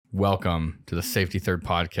Welcome to the Safety Third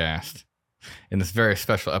podcast. In this very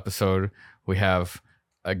special episode, we have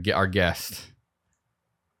our guest,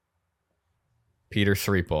 Peter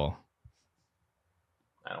Sripol.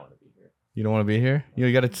 I don't want to be here. You don't want to be here?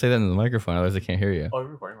 You got to say that in the microphone, otherwise I can't hear you. Oh, we're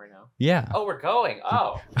recording right now? Yeah. Oh, we're going.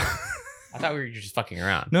 Oh. I thought we were just fucking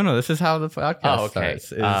around. No, this is how the podcast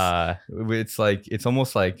starts. It's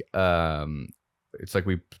almost like it's like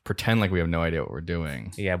we pretend like we have no idea what we're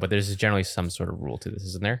doing. Yeah, but there's generally some sort of rule to this,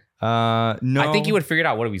 isn't there? No. I think you would figure it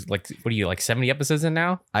out. What are you, like 70 episodes in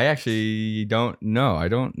now? I actually don't know. I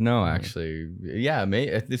don't know, actually. Yeah,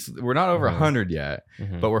 we're not over 100 yet,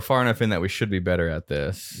 but we're far enough in that we should be better at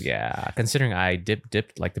this. Yeah, considering I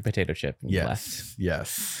dipped like the potato chip and left.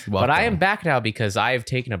 Yes. But I am back now because I have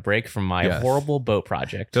taken a break from my horrible boat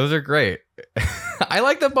project. Those are great. I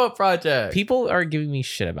like the boat project. People are giving me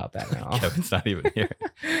shit about that now. Kevin's not even here.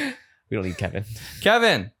 We don't need Kevin.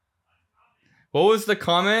 Kevin, what was the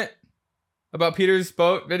comment about Peter's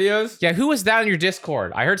boat videos? Yeah, who was that on your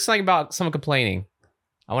Discord? I heard something about someone complaining.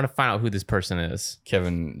 I want to find out who this person is.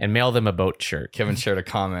 Kevin. And mail them a boat shirt. Kevin shared a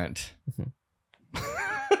comment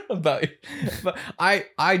about but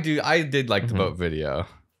I did like the boat video.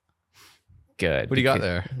 Good. What do you got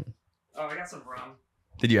there? Oh, I got some rum.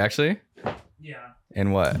 Did you actually? Yeah.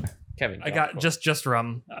 And what? Kevin. I got just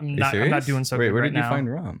rum. I'm not doing so Wait, good where right did you now. find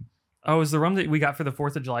rum? Oh, it was the rum that we got for the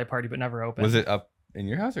 4th of July party, but never opened. Was it up in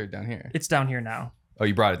your house or down here? It's down here now. Oh,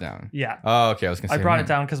 you brought it down. Yeah. Oh, okay. I was gonna say I brought it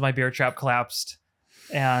down because my beer trap collapsed,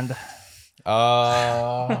 and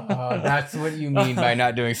that's what you mean by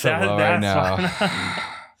not doing so well right now.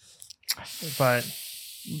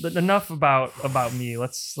 But enough about me.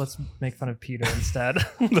 Let's make fun of Peter instead.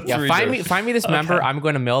 Yeah, find me this member. I'm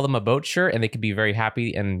going to mail them a boat shirt, and they could be very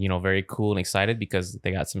happy and very cool and excited because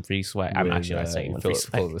they got some free swag. I'm actually not saying free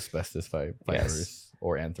swag. Full of asbestos fibers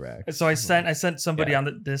or anthrax. So I sent somebody on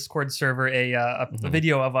the Discord server a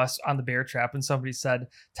video of us on the bear trap, and somebody said,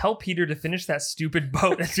 "Tell Peter to finish that stupid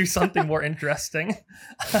boat and do something more interesting."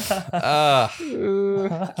 Hey,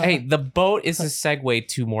 the boat is a segue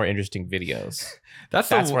to more interesting videos. That's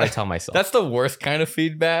what I tell myself. That's the worst kind of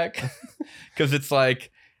feedback because it's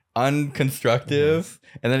like unconstructive,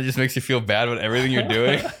 and then it just makes you feel bad about everything you're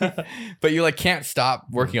doing. But you can't stop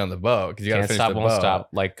working on the boat because you gotta finish the boat. Won't stop.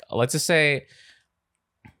 Like, let's just say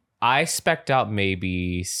I spec'd out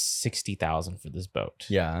maybe 60,000 for this boat.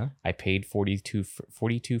 Yeah. I paid 43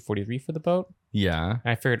 for the boat. Yeah. And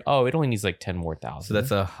I figured, it only needs like 10 more thousand. So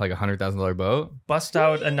that's like $100,000 boat. Bust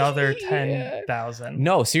out another 10,000.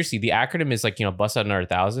 No, seriously, the acronym is bust out another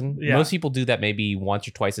 1,000. Yeah. Most people do that maybe once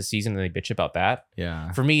or twice a season, and they bitch about that.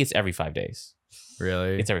 Yeah. For me, it's every 5 days.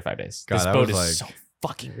 Really? It's every 5 days. God, this boat is so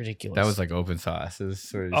fucking ridiculous. That was like open sauce. It was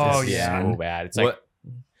sort of so bad. It's like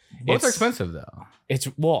boats are expensive though.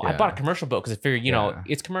 I bought a commercial boat because I figured,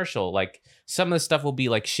 it's commercial. Like some of the stuff will be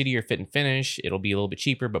like shittier fit and finish. It'll be a little bit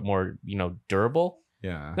cheaper, but more, durable.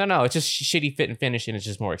 Yeah. No, it's just shitty fit and finish, and it's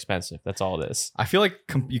just more expensive. That's all it is. I feel like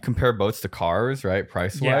you compare boats to cars, right?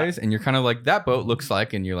 Price wise, and you're kind of like that boat looks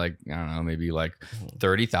like, and you're like, I don't know, maybe like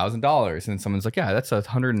 $30,000, and then someone's like, yeah, that's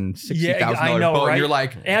 $160,000 boat, right? and you're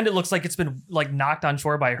like, and it looks like it's been like knocked on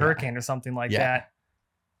shore by a hurricane or something like that.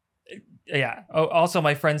 Yeah. Oh, also,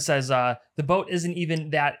 my friend says the boat isn't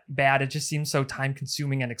even that bad. It just seems so time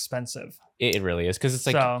consuming and expensive. It really is because it's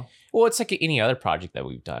like, it's like any other project that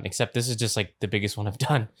we've done, except this is just like the biggest one I've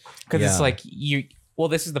done because it's like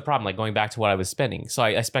this is the problem. Like going back to what I was spending. So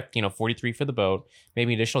I spec 43 for the boat,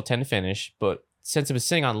 maybe an additional 10 to finish. But since it was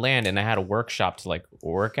sitting on land and I had a workshop to like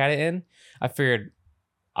work at it in, I figured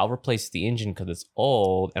I'll replace the engine because it's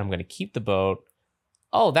old and I'm going to keep the boat.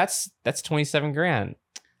 Oh, that's 27 grand.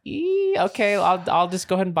 Okay, I'll just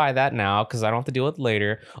go ahead and buy that now because I don't have to deal with it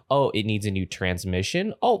later. Oh, it needs a new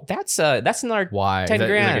transmission. Oh, that's another 10 grand. Is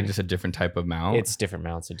that just a different type of mount? It's different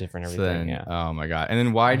mounts, a different everything. Oh my god! And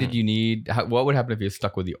then why did you need? What would happen if you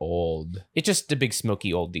stuck with the old? It's just a big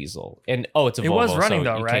smoky old diesel, and it's a Volvo. It was running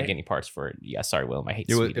though, you right? Can't get any parts for it. Yeah, sorry, Willem. I hate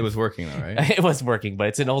Sweden. It was working though, right? It was working, but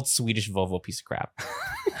it's an old Swedish Volvo piece of crap.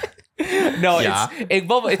 No,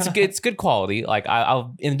 Volvo. It's good quality. Like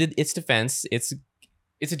I'll in its defense, it's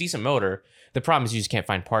a decent motor. The problem is you just can't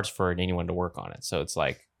find parts for it and anyone to work on it. So it's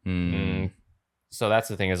like, so that's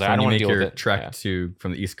the thing is I don't want to deal with it. Trek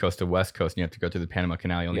from the East Coast to West Coast, and you have to go through the Panama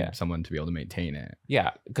Canal. You'll need someone to be able to maintain it.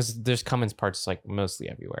 Yeah, because there's Cummins parts like mostly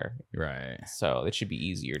everywhere. Right. So it should be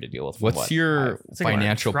easier to deal with. What's your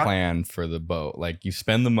financial plan for the boat? Like you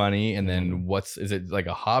spend the money, and then is it like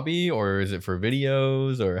a hobby or is it for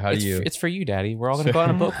videos or how do you? It's for you, Daddy. We're all gonna go on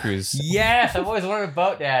a boat cruise. Yes, I've always wanted a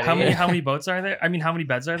boat, Daddy. How many boats are there? I mean, how many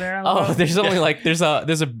beds are there? There's only there's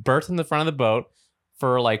a berth in the front of the boat.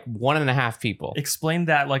 for like 1.5 people. Explain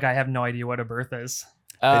that like I have no idea what a berth is.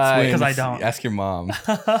 Because I don't. Ask your mom.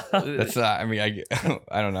 That's I mean,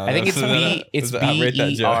 I don't know. I think it's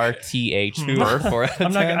BERTH.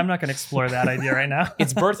 I'm not gonna explore that idea right now.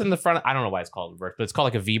 It's berth in the front. I don't know why it's called a berth, but it's called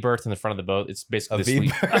like a V berth in the front of the boat. It's basically A the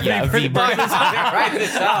sleep. V-berth? Yeah, a V berth. Write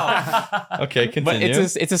this down. Okay, continue.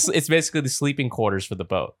 But it's basically the sleeping quarters for the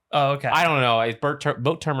boat. Oh, okay. I don't know.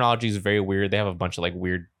 Boat terminology is very weird. They have a bunch of like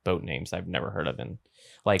weird boat names I've never heard of, and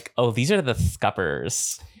like, oh, these are the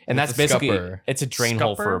scuppers. And What's that's a basically scupper? it's a drain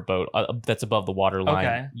hole for a boat that's above the water line.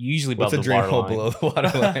 Okay. Usually above What's a the drain water hole line. below the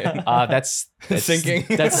water line? That's Sinking?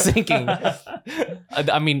 That's sinking.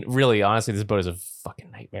 I mean, really, honestly, this boat is a fucking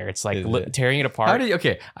nightmare. It's like Is it? tearing it apart.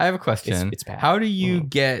 Okay, I have a question. It's bad. How do you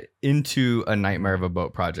get into a nightmare of a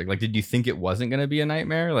boat project? Like, did you think it wasn't going to be a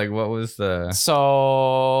nightmare? Like, what was the...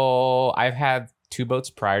 So I've had 2 boats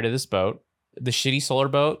prior to this boat. The shitty solar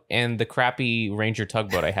boat and the crappy Ranger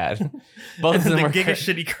tugboat I had. Both of the them were giga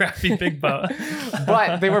shitty crappy big boat.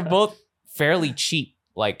 but they were both fairly cheap.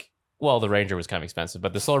 Like, well, the Ranger was kind of expensive,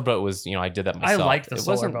 but the solar boat was, I did that myself. I liked the It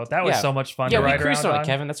solar wasn't- boat. That was yeah. so much fun Yeah, to we ride cruised around on on. it,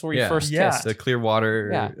 Kevin. That's where we Yeah. first Yeah. kissed. The clear water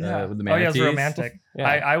Yeah. with the Oh yeah, it manatees? was romantic. Yeah.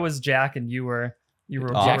 I was Jack and you were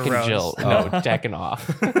Jack and Rose. Jill. Oh, jacking off.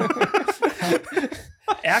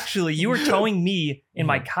 Actually, you were towing me in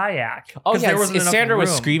my kayak. Oh 'cause yeah, there wasn't enough Sandra was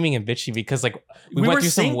room. screaming and bitching because like We we were went through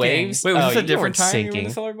some sinking. waves. Wait, was Oh, this a you different weren't time you were in sinking.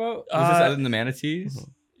 the solar boat? Was this other than the manatees?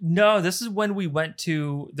 No, this is when we went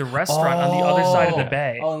to the restaurant on the other side of the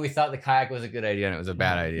bay. Oh, and we thought the kayak was a good idea and it was a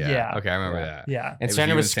bad idea. Yeah. Okay, I remember Yeah. that. Yeah. It And was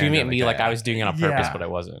Sandra you was and screaming Sandra at in me the like I kayak. was doing it on purpose, Yeah. but I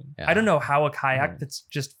wasn't. Yeah. I don't know how a kayak Mm. that's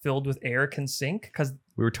just filled with air can sink because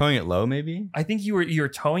We were towing it low, maybe? I think you were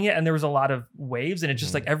towing it and there was a lot of waves and it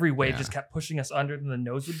just like every wave Yeah. just kept pushing us under and the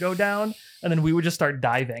nose would go down and then we would just start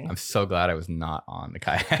diving. I'm so glad I was not on the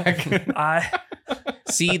kayak. I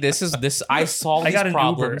See, this. I solved I these got an Uber.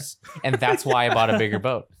 problems, and that's why I bought a bigger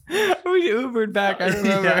boat. We Ubered back, I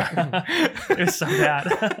remember. Yeah. It was so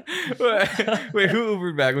bad. Wait, who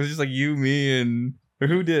Ubered back? Was it just like you, me, and... Or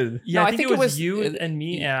who did? Yeah, No, I think it was you and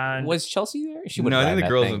me and Was Chelsea there? She No, I think the that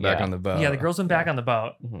girls thing, went back yeah. on the boat. yeah, the girls went back on the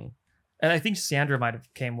boat. Mhm. And I think Sandra might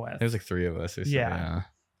have came with. There was like 3 of us or something. Yeah.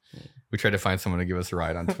 Yeah. We tried to find someone to give us a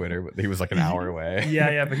ride on Twitter, but he was like an hour away.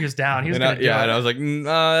 Yeah, but he was down. He was And gonna do yeah, it. and I was like,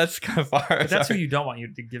 that's kind of far. But that's who Sorry. you don't want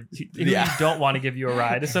you to give. Who Yeah. you don't want to give you a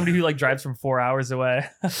ride. Is somebody who like drives from 4 hours away.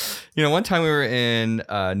 You know, one time we were in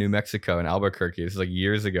New Mexico in Albuquerque. This was like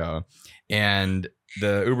years ago, and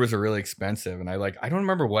the Ubers were really expensive. And I don't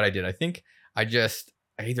remember what I did. I think I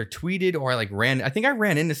either tweeted or I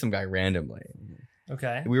ran into some guy randomly.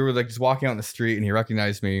 Okay. We were like just walking out in the street and he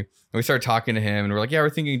recognized me and we started talking to him and we're like, yeah, we're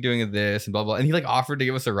thinking of doing this and blah blah. And he like offered to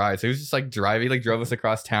give us a ride. So he was just like driving, he like drove us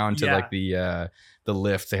across town to Yeah. like the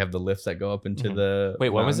lifts. They have the lifts that go up into Mhm. the Wait,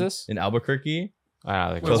 what was mountain this? in Albuquerque.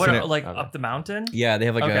 Wait, Close what, to it. like Okay. up the mountain? Yeah, they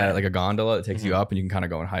have like Okay. a gondola that takes you Mhm. up and you can kind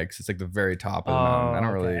of go and hike. So it's like the very top of the mountain. I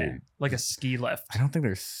don't okay. really Like a ski lift. I don't think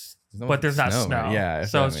there's no But there's not snow. Yeah. if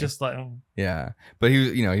So that it's makes- just like yeah. But he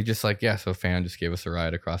was, he just like, yeah, so a fan just gave us a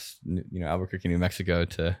ride across, Albuquerque, New Mexico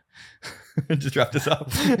to just dropped us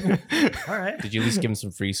off. all right. Did you at least give him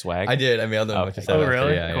some free swag? I did. I mailed them a bunch of Okay. stuff. Oh, after,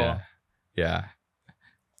 really? Yeah, Cool. yeah.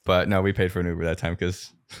 But no, we paid for an Uber that time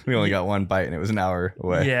because we only got one bite and it was an hour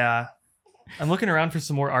away. Yeah. I'm looking around for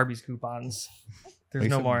some more Arby's coupons. There's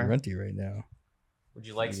no more. Renty right now. Would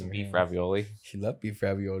you like some beef ravioli? She loved beef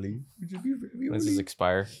ravioli. Would you beef ravioli? When does this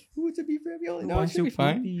expire? Who wants a beef ravioli? No, Want it should be to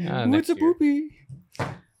fine. poopy? Ah, Who wants next a year. poopy?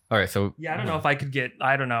 All right, so Yeah, I don't know if I could get.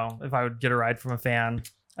 I don't know if I would get a ride from a fan.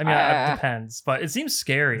 I mean, it depends, but it seems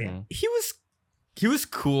scary. Mhm. he was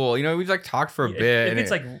cool. We like talked for a bit. If and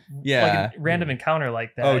it's like yeah. like a random encounter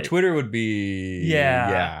like that. oh, Twitter would be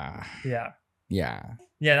Yeah. yeah.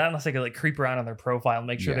 not unless I could like creep around on their profile and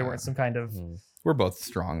make sure they Yeah. weren't some kind of. Mhm. We're both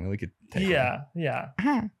strong. We could take Yeah.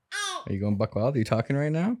 Are you going buck wild? Are you talking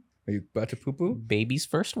right now? Are you about to poo poo? Baby's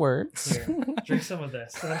first words. Here, drink some of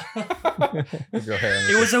this. It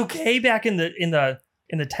It was okay back in the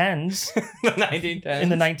tens, the 1910s. in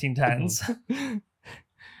the 1910s.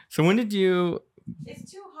 So when did you?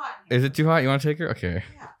 It's too hot. Is it too hot? You want to take her? Okay.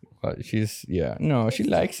 Yeah. Well, no, she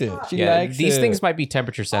It's likes too it. hot. She Yeah, likes these it. things might be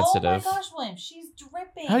temperature Oh my sensitive. gosh, William, she's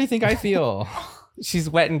dripping. How do you think I feel? She's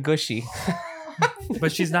wet and gushy.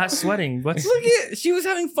 But she's not sweating. What's Look at, she was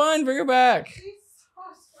having fun. Bring her back. She's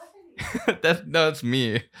so sweaty. That's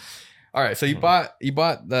me. All right, so you bought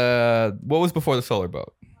what was before the solar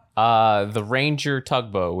boat? The Ranger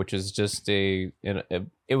tugboat, which is just it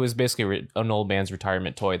It was basically an old man's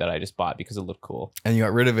retirement toy that I just bought because it looked cool. And you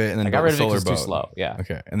got rid of it, and then I got rid of it solar because boat. it's too slow. Yeah.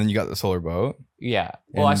 Okay, and then you got the solar boat. Yeah.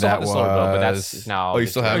 Well, And I still have that the solar boat, but was- that's now. Oh, you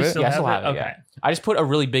still have it? Yeah, I still have it. Okay. Yeah. I just put a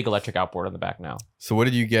really big electric outboard on the back now. So what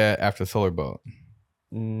did you get after the solar boat?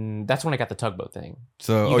 That's when I got the tugboat thing.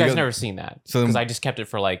 So You guys got- never seen that. So- because I just kept it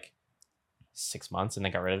for like 6 months and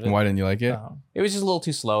then got rid of it. Why didn't you like it? It was just a little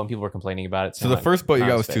too slow and people were complaining about it. So the first boat you not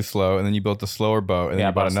got as was too fit. slow, and then you built the slower boat, and then Yeah, I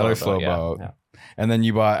you bought bought a another slower slow boat, boat, yeah. and then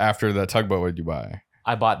you bought after the tugboat. What did you buy?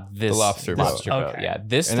 I bought this lobster boat. boat. Okay. Yeah,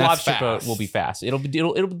 this And that's lobster boat fast. will be fast. It'll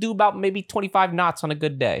do about maybe 25 knots on a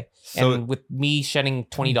good day, So and with me shedding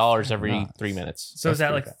 $20 every knots. 3 minutes. So is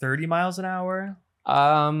that That's like pretty 30 miles an hour?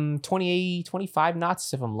 25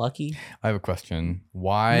 knots if I'm lucky. I have a question.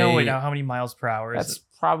 Why? No, wait, now how many miles per hour is That's it?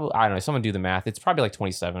 probably, I don't know. Someone do the math. It's probably like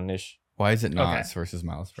 27-ish. Why is it Okay. knots versus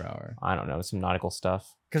miles per hour? I don't know. Some nautical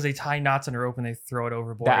stuff. Because they tie knots in a rope and they throw it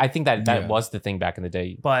overboard. I think that Yeah. was the thing back in the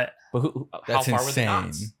day. but But That's how far were the insane.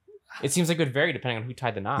 knots? It seems like it would vary depending on who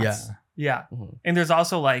tied the knots. Yeah. yeah. Mhm. And there's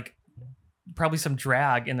also like probably some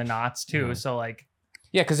drag in the knots too. Mhm. So like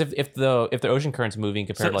Yeah, because if the ocean current's moving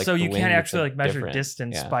compared to like so the you wind, can't it's, actually like measure different.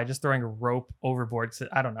 distance Yeah. by just throwing a rope overboard. So,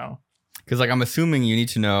 I don't know. Because like I'm assuming you need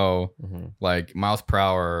to know Mhm. like miles per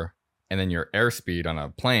hour, and then your airspeed on a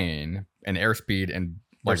plane, and airspeed and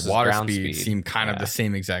like Versus water ground speed speed. seem kind of Yeah. the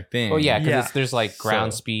same exact thing. Oh yeah, because Yeah. there's like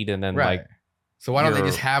ground So- speed and then right. like So why don't they your-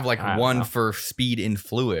 just have like I don't one know. for speed in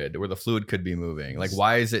fluid, where the fluid could be moving? Like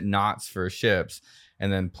why is it knots for ships,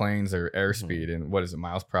 and then planes are airspeed, and what is it,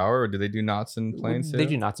 miles per hour? Or do they do knots in planes too? they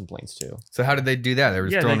do knots and planes too. So how did they do that? They were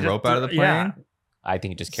just Yeah, they throwing just rope out of the plane. yeah. I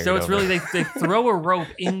think it just carried So it's over. really they throw a rope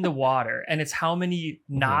in the water and it's how many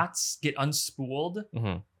knots get unspooled.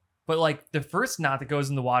 Mhm. But like the first knot that goes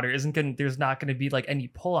in the water there's not gonna be like any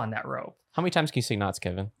pull on that rope. How many times can you say knots,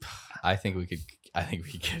 Kevin? I think we could. Not You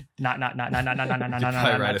could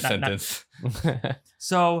probably write a sentence.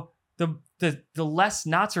 So the less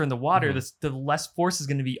knots are in the water, Mhm. the less force is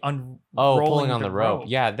going to be unrolling Pulling on the rope.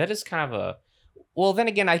 Yeah, that is kind of a. Well, then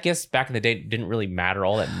again, I guess back in the day, it didn't really matter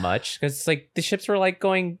all that much because it's like the ships were like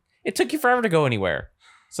going. It took you forever to go anywhere,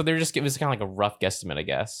 so they were just. It was kind of like a rough guesstimate, I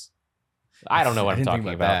guess. I don't know what I'm didn't think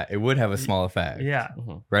talking about. That. It would have a small effect. Yeah,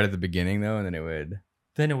 Mhm. Right at the beginning though, and then it would.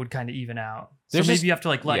 then it would kind of even out. So There's maybe just- you have to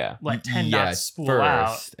like yeah. let 10 Yeah, knots spool first,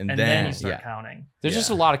 out, and and then you then- start yeah. counting. There's just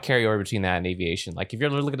a Yeah. lot of carryover between that and aviation. Like if you're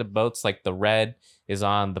looking at the boats, like the red is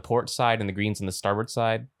on the port side and the green's on the starboard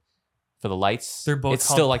side for the lights. They're both It's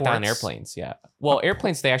called still like that on ports? airplanes. Yeah. Well,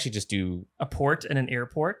 airplanes they actually just do. A port and an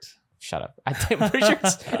airport. Shut up. I'm pretty sure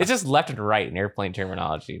it's just left and right in airplane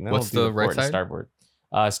terminology. And they What's don't do the right port and side? Starboard.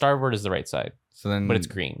 Starboard is the right side, So then, but it's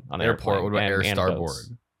green on an airport. airplane What about and- air and starboard?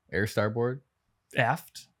 boats. Air starboard.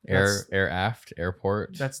 Aft. Air aft.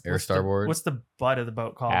 Airport. That's air what's the- starboard. What's the butt of the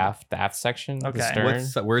boat called? Aft, the aft section, Okay. the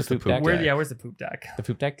stern. Where's the poop poop deck? deck? Where's the poop deck? The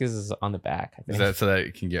poop deck is on the back. I think. Is that so that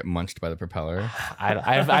it can get munched by the propeller? I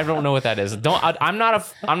don't know what that is. I'm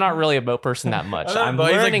not really a boat person that much. I'm But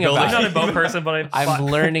he's, like, learning building- I'm about not a it. boat person, but I'm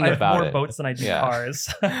learning I have about more it. boats than I do Yeah. cars.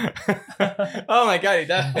 Oh my god, he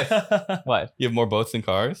does. What? You have more boats than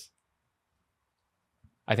cars?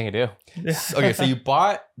 I think I do. Okay, so you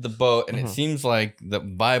bought the boat, and it Mhm. seems like the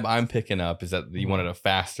vibe I'm picking up is that you wanted a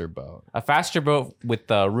faster boat. A faster boat with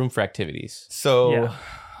room for activities. So, Yeah.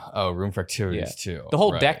 oh, room for activities too. The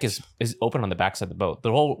whole Right. deck is open on the backside of the boat.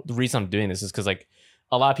 The reason I'm doing this is because like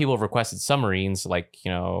a lot of people have requested submarines. Like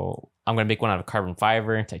I'm gonna make one out of carbon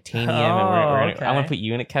fiber and titanium, and I'm gonna okay. put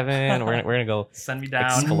you in it, Kevin. We're gonna go Send me down.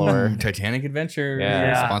 Explore. Ooh, Titanic Adventure.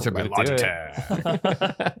 Yeah. Sponsored by We're gonna do it.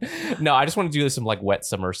 Logitech. No, I just want to do some like wet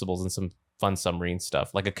submersibles and some fun submarine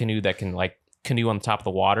stuff, like a canoe that can like canoe on the top of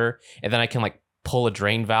the water, and then I can like pull a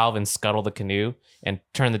drain valve and scuttle the canoe and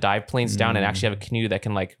turn the dive planes down and actually have a canoe that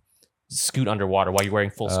can like scoot underwater while you're wearing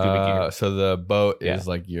full scuba gear. So the boat Yeah. is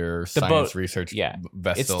like your The science boat- research yeah.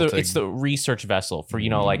 vessel. It's the research vessel for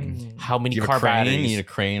like Mm. how many you have car a crane. batteries. You need a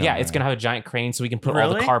crane. Yeah, on it's there. gonna have a giant crane, so we can put all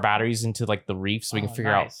the Really? car batteries into like the reef, so we can Oh,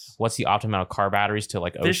 figure out nice. what's the optimal amount of car batteries to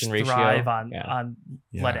like Fish ocean ratio. thrive on Yeah.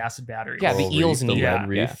 Yeah. lead acid batteries. Yeah, the Coral eels reef, need the that. lead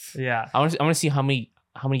reef. Yeah. I want to see how many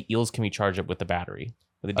eels can we charge up with the battery.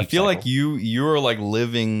 With the I deep feel cycle. like you're like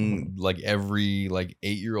living like every like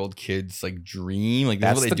 8-year-old kid's like dream. Like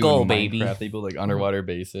That's what they the do goal, in baby. Minecraft. They build like underwater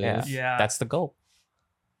bases. Yeah. Yeah. That's the goal.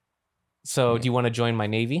 So, do you want to join my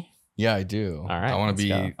navy? Yeah, I do. All right, I want let's to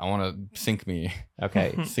go. I want to sink me.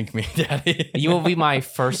 Okay. Sink me, daddy. You will be my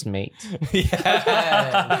first mate. Yeah.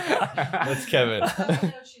 That's Kevin. I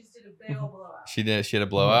know she's did a bail blowout. She had a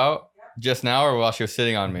blowout just now or while she was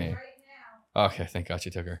sitting on me? Right now. Okay, thank God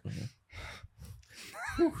she took her.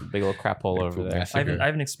 Big old crap hole over there. I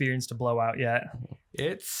haven't experienced a blowout yet.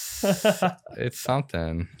 It's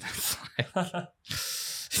something.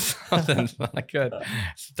 Something's not good.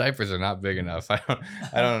 Diapers are not big enough. I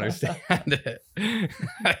don't understand it.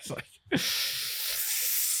 It's like,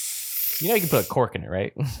 you know, you can put a cork in it,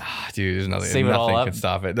 right? dude, there's nothing. Save it all nothing up, can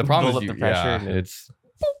stop it. The problem build is up the pressure, and it's.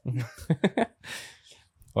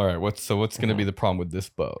 All right. What's gonna be the problem with this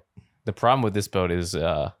boat? The problem with this boat is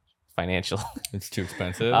financial. It's too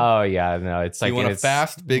expensive. Oh yeah, no, it's like you want a it's-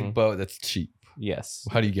 fast, big boat that's cheap. Yes.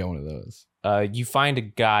 How do you get one of those? You find a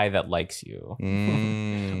guy that likes you.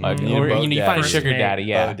 You Or boat you find a daddy. sugar daddy.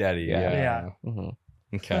 Yeah. Boat daddy. Yeah. Mhm.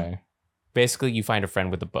 Okay. Basically, you find a friend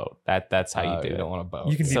with a boat. That's how you do You it. don't want a boat.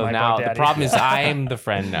 You can be So my now boat the daddy. problem is I'm the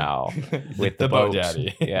friend now with the boat boat.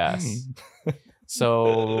 daddy. Yes.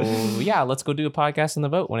 So yeah, let's go do a podcast in the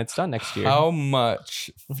boat when it's done next year. How much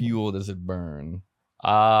fuel does it burn?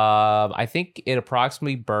 I think it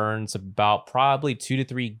approximately burns about probably 2 to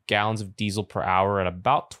 3 gallons of diesel per hour at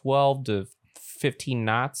about 12 to 15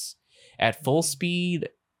 knots. At full speed,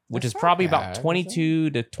 which That's is probably not bad, about is it? 22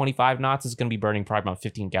 to 25 knots, is going to be burning probably about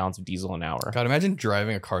 15 gallons of diesel an hour. God, imagine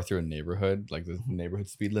driving a car through a neighborhood, like the neighborhood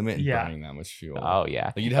speed limit, and Yeah. burning that much fuel. Oh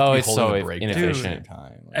yeah. Like, you'd have to be it's holding so the brake inefficient. at the same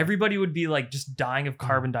time. Like, Everybody would be like just dying of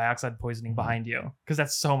carbon dioxide poisoning behind you because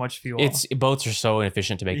that's so much fuel. Boats are so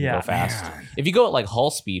inefficient to make them Yeah. go fast. man. If you go at like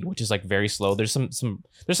hull speed, which is like very slow, there's some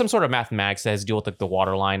sort of mathematics that has to deal with like the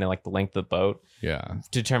water line and like the length of the boat Yeah.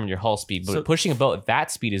 to determine your hull speed. But So- pushing a boat at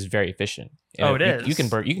that speed is very efficient. And Oh, it you, You is.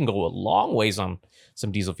 can go a long ways on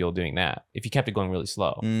some diesel fuel doing that if you kept it going really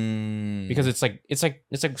slow. Because it's like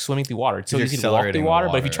swimming through water. It's so You're easy to walk accelerating through the water,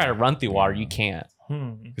 but if you water. try to run through water, you Yeah.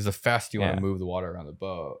 can't. Because the faster you want Yeah. to move the water around the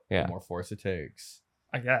boat, Yeah. the more force it takes.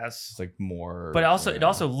 I guess. It's like more. But also, it yeah.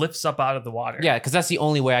 also lifts up out of the water. Yeah, because that's the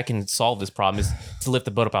only way I can solve this problem is to lift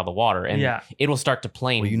the boat up out of the water, and Yeah. it will start to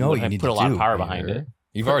plane. Well, you know what when you I need put to a lot do, of power behind Peter. it.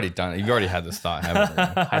 You've already done it. You've already had this thought, haven't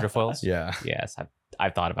you? Hydrofoils. Yeah. Yes,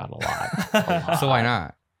 I've thought about it a lot. So why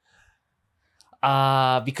not?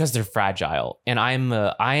 Because they're fragile, and I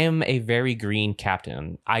am a very green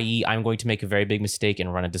captain. I.e., I'm going to make a very big mistake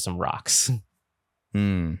and run into some rocks.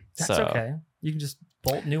 Hmm. That's okay. You can just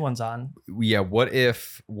bolt new ones on. Yeah. What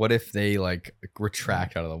if they like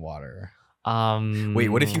retract out of the water? Wait,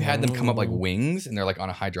 what if you had them come up like wings and they're like on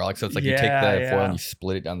a hydraulic? So it's like you take Yeah, the foil yeah. and you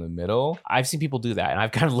split it down the middle. I've seen people do that, and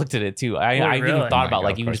I've kind of looked at it too. I've really? even Oh thought my about God,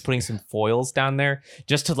 like of even course just putting some foils down there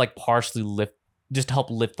just to like partially lift, just to help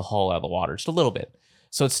lift the hull out of the water just a little bit.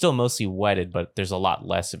 So it's still mostly wetted, but there's a lot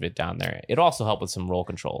less of it down there. It'll also help with some roll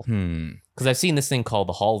control. Because I've seen this thing called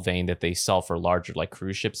the hull vane that they sell for larger like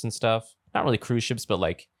cruise ships and stuff. Not really cruise ships, but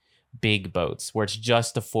like big boats where it's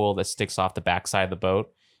just the foil that sticks off the backside of the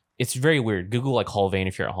boat. It's very weird. Google like hull vane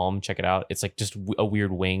if you're at home. Check it out. It's like just a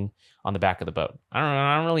weird wing on the back of the boat.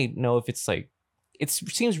 I don't really know if it's like. It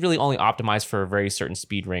seems really only optimized for a very certain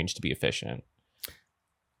speed range to be efficient.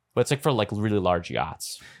 But it's like for like really large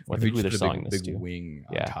yachts. Or If you who they're just put a selling big, this big to. wing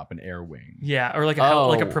on Yeah. top, an air wing. Yeah, or like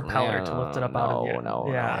a propeller to lift it up out of the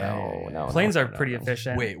No. Planes no, are pretty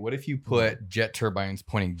efficient. Wait, what if you put jet turbines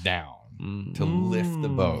pointing down to lift the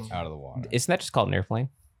boat out of the water? Isn't that just called an airplane?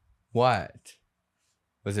 What?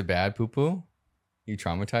 Was it bad, poo poo? You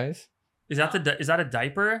traumatized? Is that a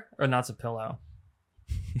diaper or not? It's a pillow.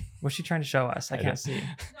 What's she trying to show us? I can't see. No,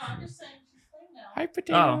 I'm just saying she's clean now. Hi,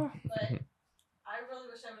 potato. Oh, But I really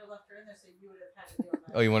wish I would have left her in there so you would have had to deal with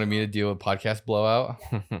that. Oh, you wanted me to deal with podcast blowout?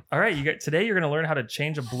 all right. Today you're gonna learn how to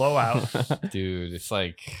change a blowout. Dude, it's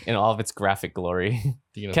like In all of its graphic glory.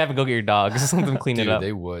 you know, Kevin, go get your dogs. Let them clean dude, it up.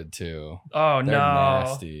 they would too. Oh They're no,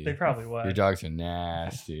 nasty. they probably Your would. dogs are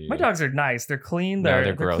nasty. My dogs are nice. They're clean. No, They're,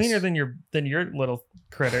 they're they're gross. cleaner than your little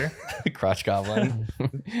critter. crotch goblin.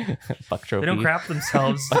 Buck trophy. They don't crap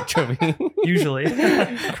themselves Buck trophy. usually.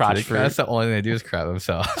 Crotch fruit. That's the only thing they do is crap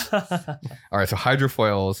themselves. All right, so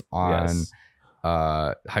hydrofoils on Yes.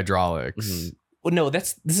 hydraulics. Mhm. Well, no,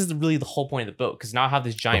 this is really the whole point of the boat because now I have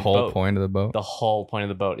this The giant whole boat. point of the boat. The whole point of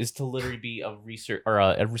the boat is to literally be a research or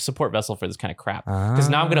a support vessel for this kind of crap. Because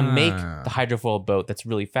now I'm gonna make the hydrofoil boat that's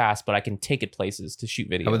really fast, but I can take it places to shoot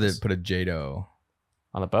videos How about they put a JADO?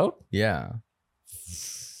 on the boat. Yeah.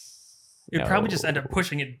 You'd probably just end up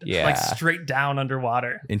pushing it Yeah. like straight down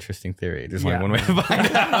underwater. Interesting theory. There's Yeah. only one way to find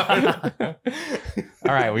it out.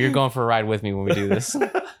 All right, well, you're going for a ride with me when we do this.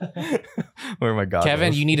 Where are my goggles?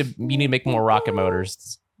 Kevin, you need to make more rocket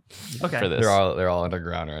motors Okay. for this. They're all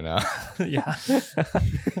underground right now. Yeah.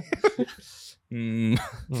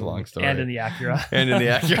 It's a long story. And in the Acura. And in the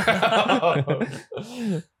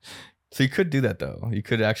Acura. So you could do that though. You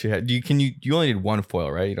could actually have. You only need one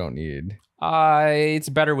foil, right? You don't need. It's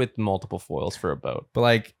better with multiple foils for a boat. But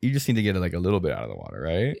like, you just need to get it like a little bit out of the water,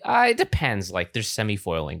 right? It depends. Like, there's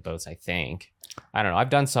semi-foiling boats, I think. I don't know. I've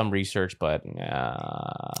done some research, but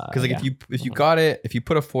Because like if you got it, if you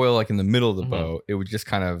put a foil like in the middle of the boat, it would just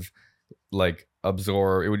kind of like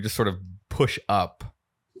absorb. It would just sort of push up.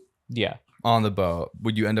 Yeah. On the boat,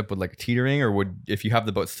 would you end up with like teetering, or would, if you have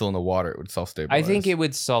the boat still in the water, it would self-stabilize? I think it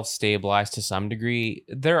would self-stabilize to some degree.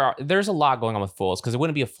 There's a lot going on with foils because it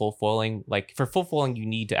wouldn't be a full foiling. Like for full foiling, you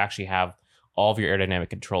need to actually have all of your aerodynamic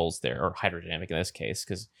controls there, or hydrodynamic in this case,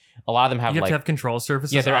 because a lot of them have You have like to have control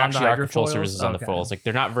surfaces. yeah, there on actually the are control hydrofoils? surfaces on the Okay. foils. Like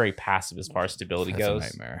they're not very passive as far as stability That's goes. a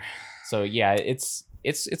nightmare. So yeah, it's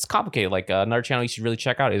complicated. Like another channel you should really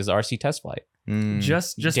check out is RC Test Flight.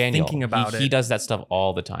 Just Daniel, thinking about he it. does that stuff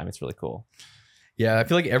all the time. It's really cool. Yeah, I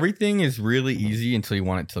feel like everything is really easy until you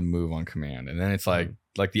want it to move on command, and then it's like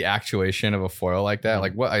the actuation of a foil like that.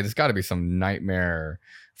 Like, what? There's got to be some nightmare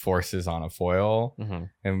forces on a foil,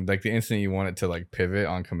 and like the instant you want it to like pivot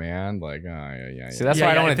on command, like So that's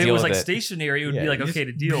why I don't want if to it deal was with like it. stationary, it would Yeah, be like you okay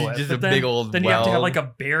just- to deal with. just But a then, big old then you have to have weld. like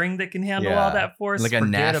a bearing that can handle Yeah. all that force. like a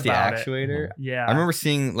Forget nasty about actuator. It. Yeah, I remember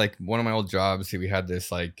seeing like one of my old jobs. We had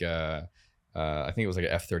this like I think it was like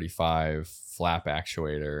an F-35 flap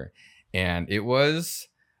actuator, and it was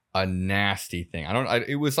a nasty thing.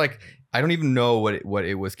 It was like I don't even know what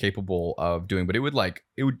it was capable of doing, but it would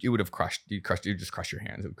have crushed. You'd just crush your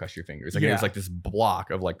hands. It would crush your fingers. Like it was like this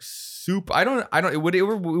block of like soup. It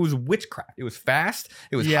was witchcraft. It was fast.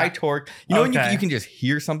 It was high torque. You know when you can just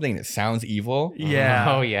hear something that sounds evil.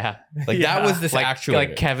 Yeah. Oh yeah. Like that was this like actuator.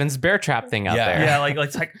 like Kevin's bear trap thing out there. Yeah, like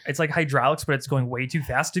it's like hydraulics, but it's going way too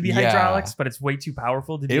fast to be Yeah. hydraulics, but it's way too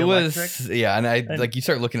powerful to be It electric. was, yeah, and like you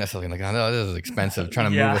start looking at something like, oh no, this is expensive.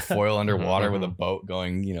 Trying to move a foil underwater with a boat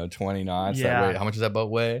going, 20 knots. Yeah. How much does that boat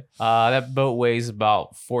weigh? That boat weighs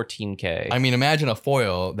about 14K. I mean, imagine a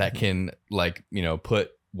foil that can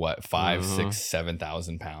put what 5, 6,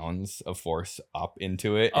 7,000 pounds of force up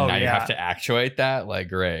into it, and now you have to actuate that. Like,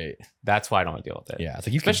 great. That's why I don't want to deal with it. Yeah, it's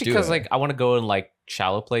like you especially because like I want to go in like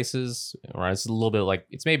shallow places, or it's a little bit like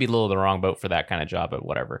it's maybe a little the wrong boat for that kind of job, but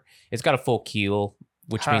whatever. It's got a full keel,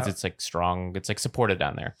 which means it's like strong. It's like supported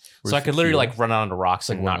down there, so I could literally like run onto rocks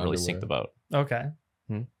and not really sink the boat. Okay.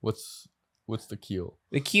 What's the keel?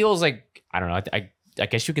 The keel is like I don't know. I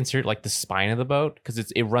guess you consider it like the spine of the boat because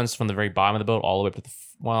it runs from the very bottom of the boat all the way up to the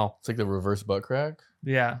It's like the reverse butt crack.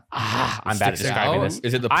 Yeah. I'm bad at Sticks describing out? this.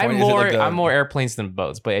 Is it the I'm point? more Is it like I'm more airplanes than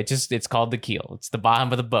boats, but it's called the keel. It's the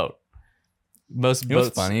bottom of the boat. Most You know what's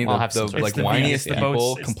boats funny? all The, have some the sort of like the whiniest V, the people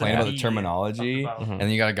boats- it's complain the about the V terminology, of the boat. and then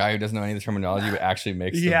you got a guy who doesn't know any of the terminology but actually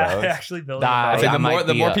makes the Yeah, boats. actually building. Nah, a boat. It's like I the more might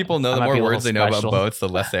the be more a- people know, I the might more be a words they little know about special. boats, the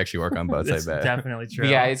less they actually work on boats. It's I bet. definitely true.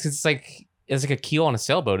 Yeah, it's like a keel on a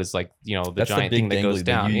sailboat is like the That's giant the big thing that goes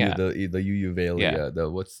dangly, down. the UU Valley. Yeah.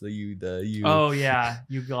 What's the U? Oh yeah,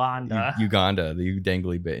 Uganda. Uganda, the U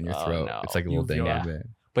dangly bit in your Oh, throat. no. It's like a little dangly Yeah. bit.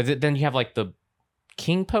 But then you have like the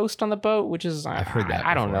king post on the boat, which is I've heard that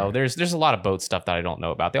I don't know. before. There's a lot of boat stuff that I don't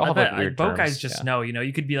know about. They all I have bet like weird boat terms. guys just know.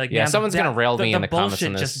 You could be like, Yeah, man, someone's gonna rail me in the comments bullshit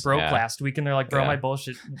on this. just broke Yeah. last week, and they're like, bro, Yeah. my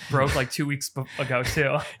bullshit broke like 2 weeks ago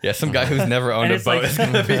too. Yeah, some guy who's never owned And a it's boat like- is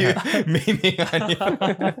gonna be memeing on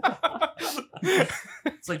you.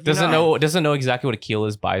 It's like doesn't know exactly what a keel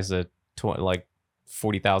is. Buys a like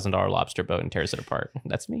 $40,000 lobster boat and tears it apart.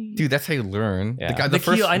 That's me, Dude, that's how you learn. Yeah. The guy, The the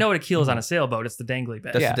first, keel. I know what a keel is on a sailboat. It's the dangly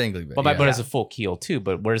bit. That's Yeah. the dangly bit. But my yeah. boat has a full keel too.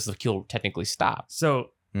 But where does the keel technically stop?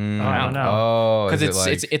 So I don't know. Oh, Because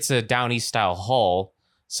is it it's a down east style hull.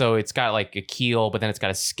 So it's got like a keel, but then it's got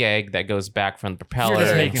a skeg that goes back from the propeller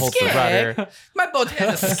just and making holds the skeg. rudder. My boat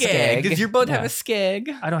has a skeg. Does your boat have a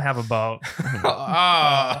skeg? I don't have a boat.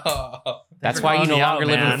 That's You're why you calling no me out, longer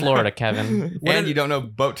live in man. Florida, Kevin. And you don't know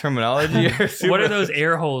boat terminology? What are those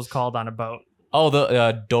air holes called on a boat? Oh,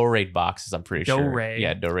 the Dorade boxes. I'm pretty sure. Dorade.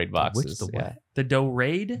 Yeah, Dorade boxes. Which the what? Yeah. The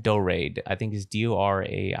Dorade? Dorade. I think is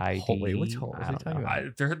DORAID. Wait, which hole? What are you talking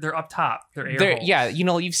about? They're up top. They're air holes. Yeah,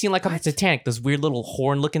 you've seen like on the Titanic, those weird little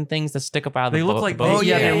horn-looking things that stick up out of They the look boat. like the boat.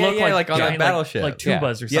 they look like on the giant, battleship. like Yeah.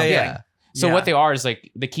 tubas or Yeah, something. yeah. So Yeah. what they are is like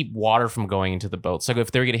they keep water from going into the boat. So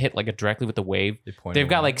if they're gonna hit like directly with the wave, they've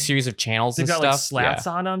got like series of channels They've and got stuff. like slats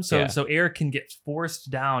on them, so Yeah. so air can get forced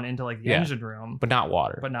down into like the Yeah. engine room, but not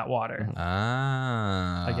water. but not water.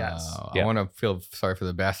 Ah, I guess. Yeah. I want to feel sorry for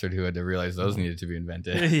the bastard who had to realize those needed to be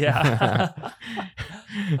invented. Yeah.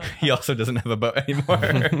 He also doesn't have a boat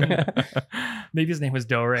anymore. Maybe his name was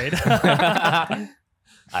Dorade.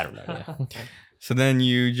 I don't know. Yeah. So then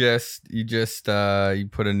you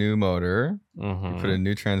put a new motor, Mhm. you put a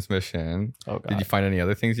new transmission. Oh god. Did you find any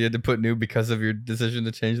other things you had to put new because of your decision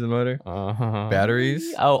to change the motor? Uh-huh.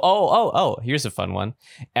 Batteries? Oh. Here's a fun one.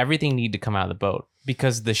 Everything needed to come out of the boat.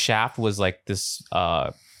 because the shaft was like this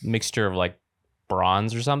mixture of like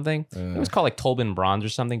bronze or something. It was called like Tolbin bronze or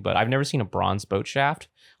something, but I've never seen a bronze boat shaft.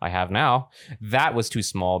 I have now. That was too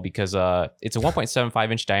small because it's a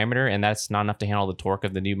 1.75 inch diameter, and that's not enough to handle the torque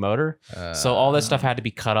of the new motor. So all that stuff had to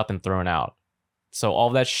be cut up and thrown out. So all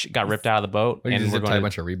that got ripped out of the boat, and we're going to tie a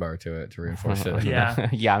bunch of rebar to it to reinforce it. Yeah.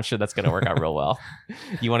 Yeah, I'm sure that's gonna work out real well.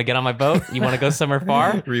 You want to get on my boat? You want to go somewhere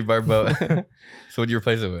far? Rebar boat. So what'd you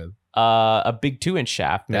replace it with? A big 2-inch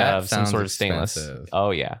shaft made That out of some sort of stainless. expensive. Oh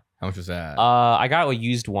yeah. How much was that? I got a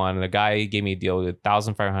used one. The guy gave me a deal with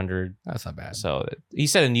 1,500. That's not bad. So he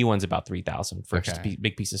said a new one's about 3,000 for just a Okay.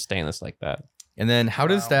 big piece of stainless like that. And then how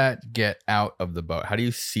does Wow. that get out of the boat? How do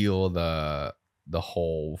you seal the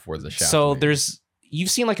hole for the shaft? So to be-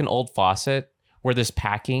 you've seen like an old faucet where there's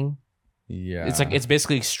packing. yeah, It's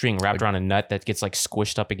basically string wrapped around a nut that gets like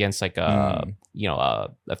squished up against like a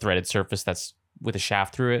threaded surface that's with a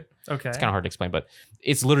shaft through it. Okay. It's kind of hard to explain, but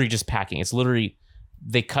it's literally just packing. It's literally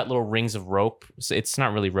they cut little rings of rope. So it's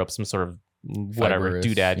not really rope, some sort of whatever Fibrous,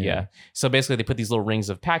 doodad. yeah. Yeah. So basically, they put these little rings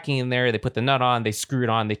of packing in there. They put the nut on. They screw it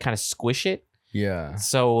on. They kind of squish it. yeah,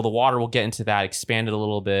 So the water will get into that, expand it a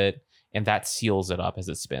little bit, and that seals it up as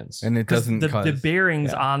it spins. and it 'Cause doesn't the cause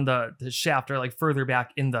bearings Yeah. on the shaft are like further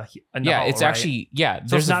back in the Yeah, hull, it's right? actually so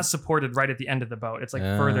there's it's not supported right at the end of the boat. It's like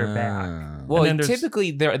further back. well, and then there's-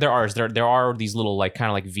 typically there are these little like kind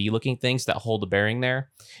of like V looking things that hold the bearing there.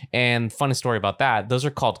 And funny story about that, those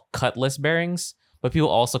are called cutless bearings, but people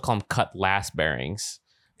also call them cutlass bearings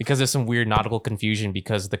because there's some weird nautical confusion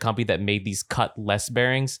because the company that made these cutlass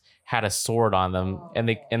bearings had a sword on them, and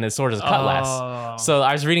the sword is a cutlass. Oh. So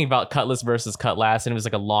I was reading about cutlass versus cutlass, and it was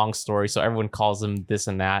like a long story. So everyone calls them this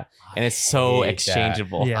and that, and it's so hate that.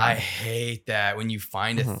 exchangeable. Yeah. I hate that when you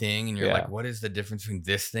find a Mhm. thing and you're Yeah. like, what is the difference between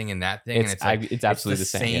this thing and that thing? And It's like, it's absolutely the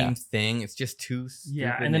same. Yeah. thing. It's just two.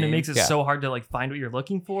 Yeah, stupid and then it names. makes it Yeah. so hard to like find what you're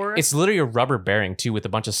looking for. It's literally a rubber bearing too, with a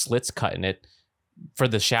bunch of slits cut in it for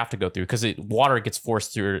the shaft to go through because water gets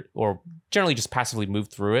forced through it or generally just passively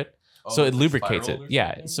moved through it. So it lubricates it.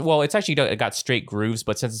 Yeah. So, well, it's actually it got straight grooves,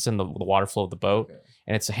 but since it's in the water flow of the boat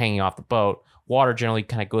and it's hanging off the boat, water generally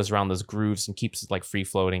kind of goes around those grooves and keeps it like free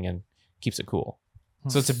floating and keeps it cool.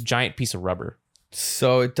 So it's a giant piece of rubber.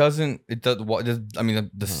 So it doesn't. It does. What does? I mean,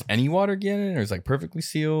 does Mhm. any water get in, or is it like perfectly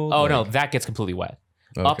sealed? Oh no, Like- that gets completely wet.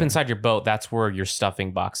 Up Okay. inside your boat, that's where your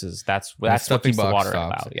stuffing boxes. That's The what stuffing keeps the box water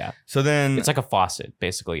stops. out. Yeah, So then it's like a faucet,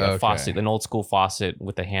 basically. Okay. A faucet, an old school faucet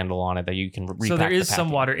with a handle on it that you can repack. so there the is some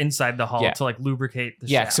packing. water inside the hull Yeah. to like lubricate the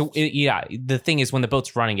Yeah. shaft. So the thing is, when the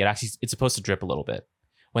boat's running, it's supposed to drip a little bit.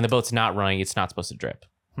 When the boat's not running, it's not supposed to drip.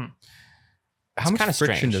 how it's much kinda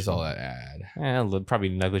friction strange. does all that add? Probably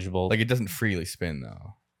negligible. Like it doesn't freely spin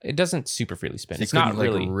though. it doesn't super freely spin. So you It's not couldn't,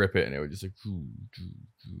 really. like rip it, and it would just like.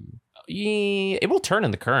 Yeah, it will turn in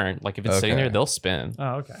the current. Like if it's sitting there, Okay. they'll spin.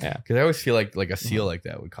 Oh, okay. Yeah. Because I always feel like a seal like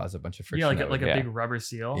that would cause a bunch of friction. Yeah, like that like would- a yeah. big rubber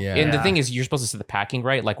seal. Yeah. And the thing is, you're supposed to set the packing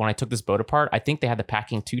right. Like when I took this boat apart, I think they had the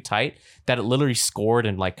packing too tight that it literally scored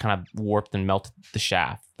and like kind of warped and melted the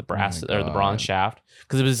shaft, the brass my or the bronze God. shaft,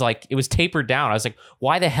 because it was tapered down. I was like,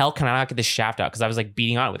 why the hell can I not get this shaft out? Because I was like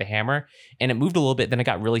beating on it with a hammer, and it moved a little bit. Then it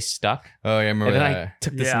got really stuck, Oh yeah, I remember and then that. I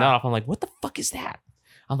took this Yeah. nut off. I'm like, what the fuck is that?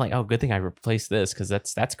 I'm like, oh, good thing I replaced this because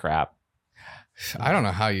that's crap. I don't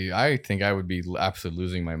know how you. I think I would be absolutely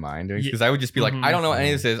losing my mind Ye- because I would just be like, Mhm. I don't know what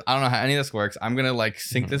any of this is. I don't know how any of this works. I'm gonna like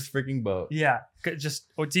sink Mhm. this freaking boat. Yeah, just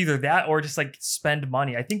it's either that or just like spend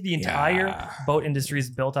money. I think the entire Yeah. boat industry is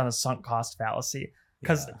built on a sunk cost fallacy.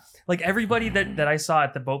 Because like everybody that I saw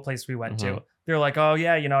at the boat place we went to, they're like, oh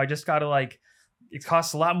yeah, I just gotta like, it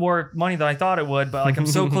costs a lot more money than I thought it would, but like I'm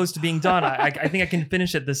so close to being done. I think I can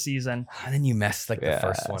finish it this season. And then you mess like the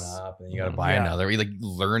first one Yes. up, and you gotta buy Yeah. another. Like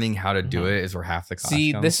learning how to do Mhm. it is where half the cost.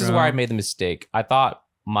 See, comes this is from. where I made the mistake. I thought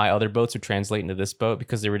my other boats would translate into this boat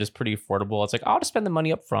because they were just pretty affordable. I was like, I'll just spend the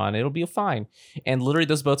money up front. It'll be fine. And literally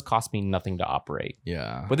those boats cost me nothing to operate.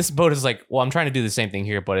 Yeah. But this boat is like, well, I'm trying to do the same thing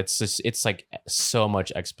here, but it's like so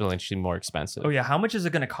much exponentially more expensive. Oh yeah, how much is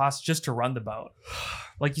it going to cost just to run the boat?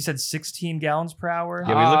 Like you said, 16 gallons per hour. Yeah,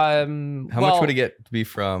 we looked- How much well, would it get to be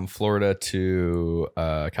from Florida to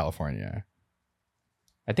California?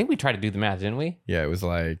 I think we tried to do the math, didn't we? Yeah, it was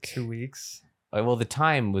like 2 weeks. Well, the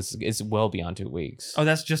time is well beyond 2 weeks. Oh,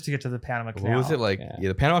 that's just to get to the Panama Canal. what was it like? Yeah. Yeah,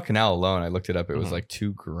 the Panama Canal alone. I looked it up. It was Mhm. like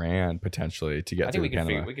 $2,000 potentially to get I through think we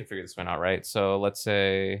Panama. can figure this one out, right? So let's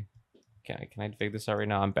say, can I figure this out right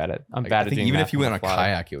now? I'm bad at Like, bad I at think doing even math if you on went the on a fly.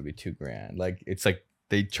 kayak, it would be $2,000. Like it's like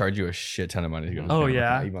they charge you a shit ton of money to go. to the Oh, Panama yeah?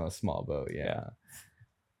 Canal, even on a small boat. Yeah.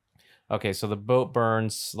 Okay, so the boat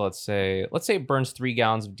burns, let's say it burns 3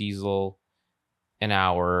 gallons of diesel an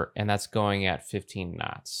hour, and that's going at 15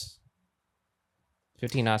 knots.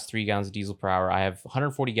 15 knots, 3 gallons of diesel per hour. I have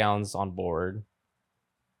 140 gallons on board.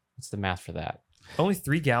 What's the math for that? Only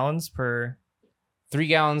 3 gallons per. 3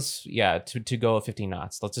 gallons, yeah, to go at 15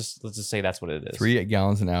 knots. Let's just say that's what it is. 3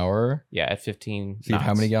 gallons an hour. Yeah, at 15 So you have how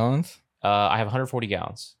knots. many gallons? I have 140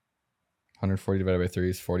 gallons. 140 divided by 3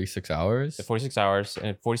 is 46 hours. At 46 hours,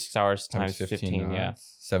 and 46 hours times 15, yeah.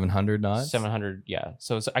 knots. 700 knots. 700, yeah.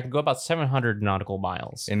 So I could go about 700 nautical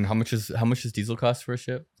miles. And how much does diesel cost for a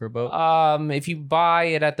ship, for a boat? If you buy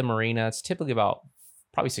it at the marina, it's typically about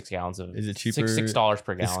probably 6 gallons of. Is it cheaper? $6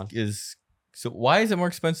 per gallon. So why is it more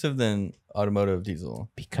expensive than automotive diesel?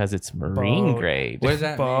 Because it's marine Boat. grade. What does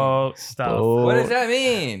that Boat stuff. Boat. What does that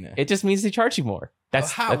mean? It just means they charge you more.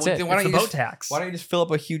 That's How? that's Well, it. then why It's don't the you boat tax. Why don't you just fill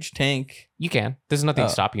up a huge tank? You can. There's nothing Oh.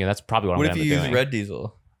 stopping you. That's probably what, What I'm if going you to use end up doing. red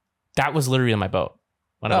diesel? That was literally on my boat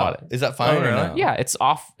when I bought it. Is that fine Oh, or really? no? Yeah, it's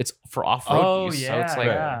off. It's for off-road Oh use. yeah, So it's like,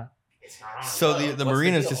 yeah. So the What's the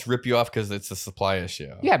marinas deal? just rip you off because it's a supply issue.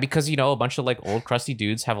 Yeah, because a bunch of like old crusty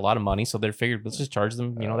dudes have a lot of money, so they're figured let's just charge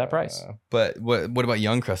them, that price. But what about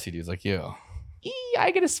young crusty dudes like you?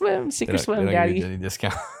 I get to swim, sink They or don't- swim, they don't give daddy. you any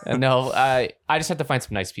discount. No, I just have to find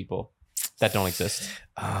some nice people that don't exist.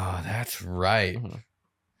 Oh, that's right. Mhm.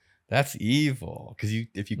 That's evil. Because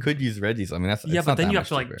if you could use red diesel, I mean that's Yeah, it's but not then that you have much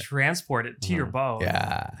to like cheaper. transport it to your Mhm. boat.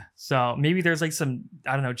 Yeah. So maybe there's like some,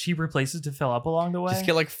 I don't know, cheaper places to fill up along the way. Just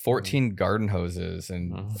get like 14 garden hoses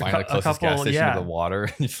and Mhm. find the A closest gas couple, station yeah. to the water.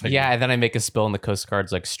 And just, like, Yeah, and then I make a spill and the Coast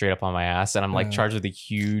Guard's like straight up on my ass, and I'm like Uh, charged with a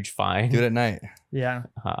huge fine. do it at night. Yeah.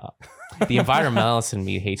 The environmentalist in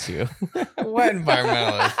me hates you. What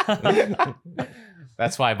environmentalist?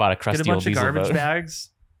 That's why I bought a Get a crusty old bunch of diesel garbage boat. bags.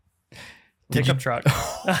 Did Pickup you- truck.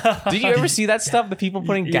 Did you ever see that stuff? The people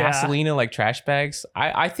putting Yeah. gasoline in like trash bags.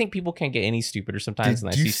 I think people can't get any stupider sometimes.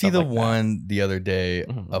 Did than I you see see stuff the like that. one the other day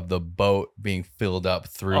Mhm. of the boat being filled up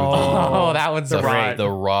through Oh, that one's the great. rod. the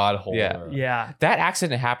rod holder? Yeah. Yeah. That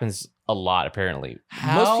accident happens a lot, apparently.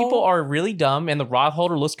 How? Most people are really dumb, and the rod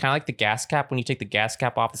holder looks kind of like the gas cap when you take the gas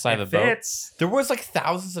cap off the side It of the boat. fits. There was like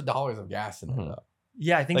thousands of dollars of gas in it. Mhm. though.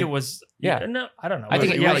 Yeah, I think Like- it was. Yeah. No, I don't know. I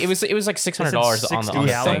think yeah, it was like $600 on the It on was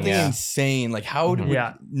the gallons. thing. something Yeah. insane. Like how would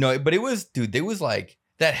Yeah. no, but it was dude. It was like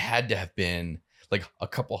that had to have been like a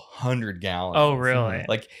couple hundred gallons. Oh, really?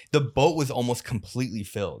 Like the boat was almost completely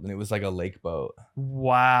filled, and it was like a lake boat,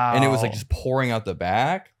 Wow. and it was like just pouring out the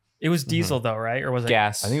back. It was diesel though, right? Or was it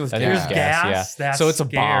Gas. I think it was It was gas. gas. Yeah. That's So it's a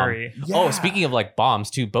scary. bomb. Oh, speaking of like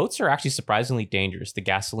bombs too, boats are actually surprisingly dangerous. The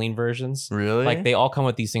gasoline versions. Really? Like they all come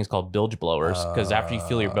with these things called bilge blowers because after you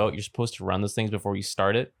fill your boat, you're supposed to run those things before you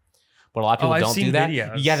start it. But a lot of people I've don't do seen that.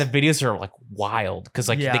 videos. Yeah, the videos are like wild because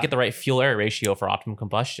like Yeah. they get the right fuel air ratio for optimum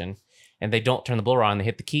combustion, and they don't turn the blower on. They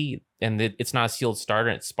hit the key, and it's not a sealed starter,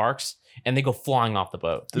 and it sparks, and they go flying off the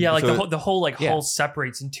boat. Yeah, like So- the whole like Yeah. hull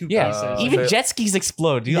separates in two Yeah, pieces. Uh, even so- jet skis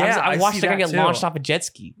explode. Dude. Yeah, I I watched see a guy that get too. launched off a jet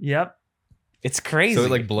ski. Yep. It's crazy. So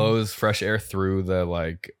it like blows fresh air through the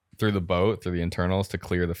boat, through the internals to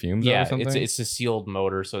clear the fumes out yeah, or something? it's a sealed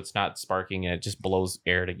motor, so it's not sparking, and it just blows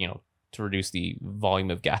air to reduce the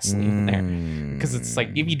volume of gasoline in there. Because it's like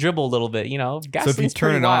if you dribble a little bit, So if you gasoline's turn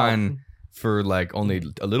pretty it wild. on for like only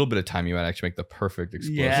a little bit of time, you might actually make the perfect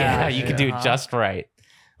explosion. yeah, you can do Yeah. it just right.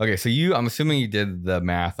 Okay, so I'm assuming you did the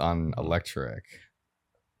math on electric.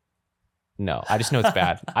 No, I just know it's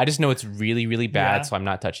bad. I just know it's really, really bad, Yeah. so I'm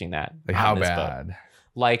not touching that. Like on how this boat. bad?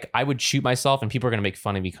 Like I would shoot myself, and people are gonna make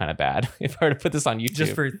fun of me kind of bad if I were to put this on YouTube.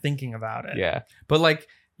 Just for thinking about it. yeah, But like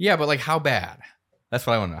how bad? That's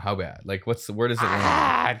what I want to know. How bad? Like where does it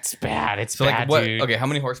land? it's bad. It's So bad, like what? dude. Okay, how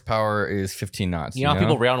many horsepower is 15 knots? You know how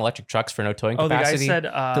people rail on electric trucks for no towing Oh, the guy capacity? said. the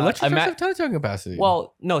electric I'm trucks at- have a ton of towing capacity.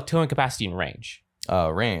 Well, no towing capacity and range.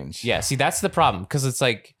 Range. Yeah, see that's the problem because it's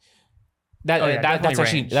like that. Oh, yeah, that's definitely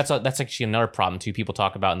actually range. that's actually another problem too. People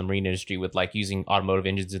talk about in the marine industry with like using automotive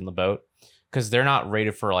engines in the boat because they're not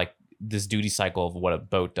rated for like this duty cycle of what a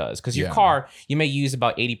boat does. Because your Yeah. car, you may use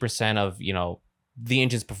about 80% of the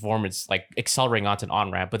engine's performance, like accelerating onto an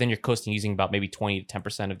on ramp, but then you're coasting using about maybe 20 to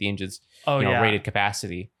 10% of the engine's Oh yeah. rated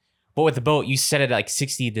capacity. But with the boat, you set it at like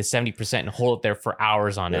 60 to 70% and hold it there for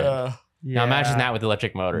hours on end. Yeah. Now imagine that with the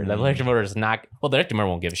electric motor. The Mm. electric motor is not well. The electric motor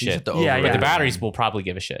won't give a You just shit, have to Yeah, but yeah. the batteries will probably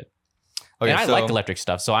give a shit. Okay, and I so like electric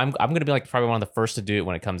stuff, so I'm gonna be like probably one of the first to do it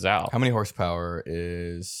when it comes out. how many horsepower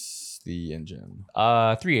is the engine?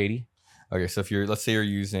 380. Okay, so if let's say you're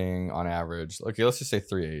using on average, okay, let's just say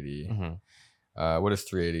 380. Mhm. What is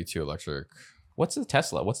 380 to electric? What's the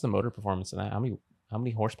Tesla? What's the motor performance in that? How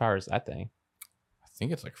many horsepower is that thing? I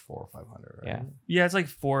think it's like 400 or 500. Right? Yeah. Yeah, it's like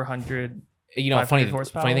 400. You know, 500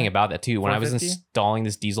 horsepower? funny thing about that too. When I was 450? installing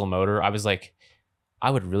this diesel motor, I was like, I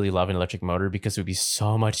would really love an electric motor because it would be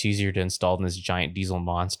so much easier to install than this giant diesel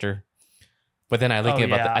monster. But then I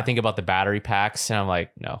yeah. think about the battery packs, and I'm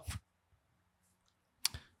like, no.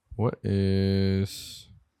 What is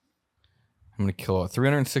how many kilowatt?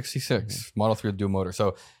 366. Model 3 dual motor.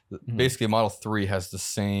 So basically, Model 3 has the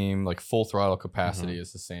same like full throttle capacity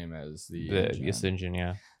is the same as the engine.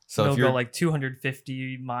 Yeah. So They'll if you're go like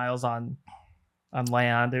 250 miles on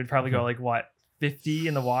land. They would probably go like what 50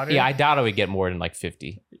 in the water. Yeah, I doubt it would get more than like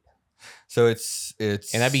 50. so it's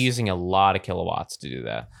And I'd be using a lot of kilowatts to do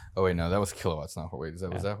that. Oh wait, no, that was kilowatts, not wait.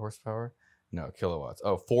 Was that horsepower? No, kilowatts.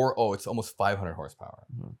 Oh, it's almost 500 horsepower.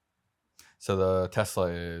 So the Tesla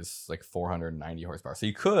is like 490 horsepower. So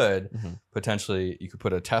you could potentially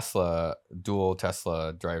put a dual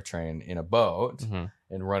Tesla drivetrain in a boat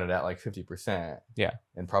and run it at like 50%. Yeah,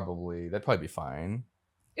 and that'd probably be fine.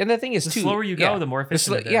 And the thing is, the slower you go, the more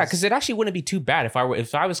efficient it is. Yeah, because it actually wouldn't be too bad if I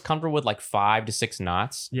was comfortable with like 5 to 6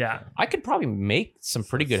 knots. Yeah, I could probably make some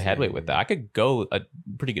pretty good headway with that. I could go a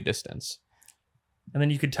pretty good distance. And then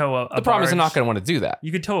you could tow a The problem is barge. I'm not going to want to do that.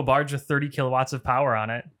 You could tow a barge with 30 kilowatts of power on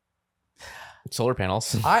it. Solar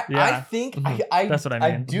panels. I think that's what I mean.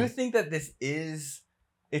 I do think that this is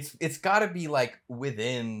it's got to be like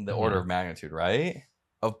within the order of magnitude, right?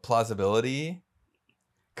 Of plausibility.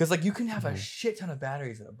 Because like you can have a shit ton of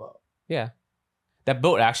batteries in a boat. Yeah. That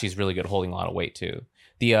boat actually is really good holding a lot of weight too.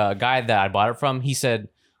 The guy that I bought it from, he said,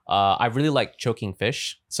 I really like choking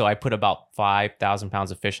fish. So I put about 5,000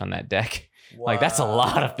 pounds of fish on that deck. Wow. Like that's a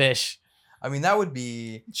lot of fish. I mean, that would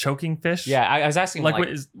be choking fish. Yeah, I was asking like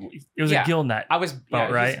it was a gill net. I was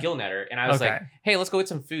right? a gill netter, and I was like, "Hey, let's go get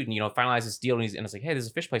some food," and finalize this deal. And it's like, "Hey, there's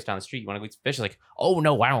a fish place down the street. You want to go get some fish?" He's like, "Oh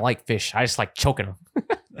no, I don't like fish. I just like choking them."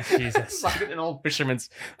 Jesus, an old fisherman's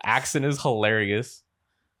accent is hilarious.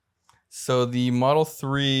 So the Model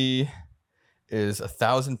 3 is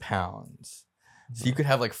 1,000 pounds. So you could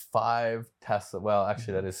have like 5 Tesla. Well,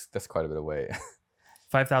 actually, that's quite a bit of weight.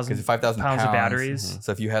 5,000 pounds of batteries.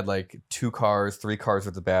 So if you had like 2 cars, 3 cars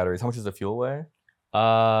with the batteries, how much does the fuel weigh?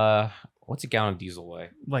 What's a gallon of diesel weigh?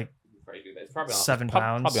 Like it's probably 7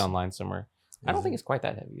 pounds. Probably online somewhere. I don't think it's quite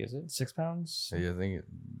that heavy, is it? 6 pounds. Yeah, I think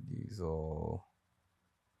diesel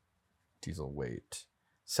weight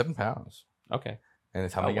 7 pounds. Okay. And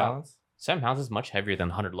it's how many gallons? 7 pounds is much heavier than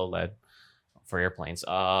 100 low lead for airplanes.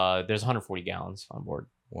 There's 140 gallons on board.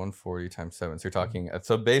 140 times 7. So you're talking.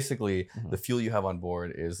 So basically, the fuel you have on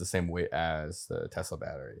board is the same weight as the Tesla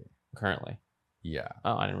battery currently. Yeah.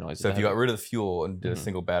 Oh, I didn't realize. So if you got rid of the fuel and did a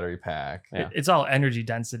single battery pack, it's all energy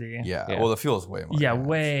density. Yeah. Well, the fuel is way more. Yeah,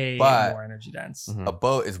 way more energy dense. A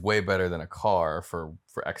boat is way better than a car for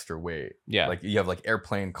extra weight. Yeah. Like you have like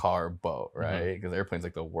airplane, car, boat, right? Because airplane's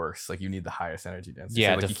like the worst. Like you need the highest energy density.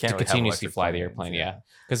 Yeah, so, like, to you can't really continuously fly the airplane. Yeah.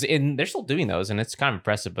 Because they're still doing those, and it's kind of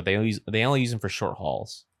impressive. But they only use them for short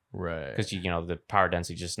hauls. Right. Because the power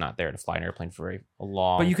density is just not there to fly an airplane for a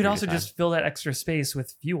long. But you could also just fill that extra space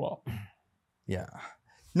with fuel. Yeah.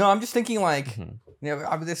 No, I'm just thinking like, I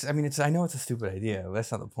know it's a stupid idea, but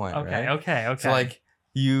that's not the point. Okay. Right? Okay. So like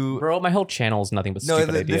bro, my whole channel is nothing but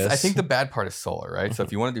stupid ideas. I think the bad part is solar, right? So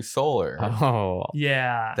if you want to do solar,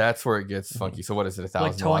 yeah, that's where it gets funky. So what is it?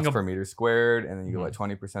 1,000 watts per meter squared, and then you go like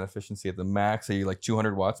 20% efficiency at the max. So you like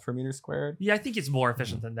 200 watts per meter squared. Yeah, I think it's more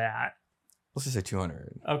efficient than that. Let's just say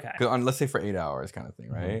 200. Okay. Let's say for 8 hours, kind of thing,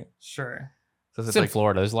 right? Sure. So it's in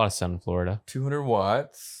Florida. There's a lot of sun in Florida. 200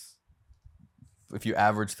 watts. If you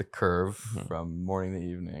average the curve from morning to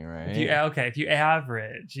evening, right? If you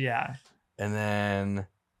average, yeah. And then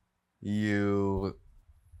you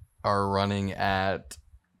are running at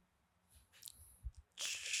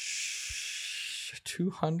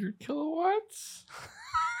 200 kilowatts?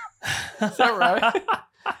 Is that right?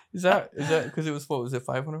 Is that because it was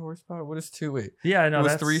 500 horsepower? What is 2? Wait. Yeah, no, it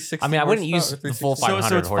was 360. I mean, I wouldn't use the full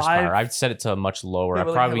 500 horsepower. I'd set it to much lower. Yeah,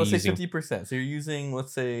 I'd probably let's using say 50%. So you're using,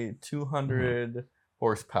 let's say, 200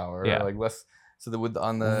 horsepower. Yeah. Like less. So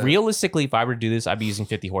realistically, if I were to do this, I'd be using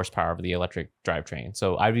 50 horsepower for the electric drivetrain.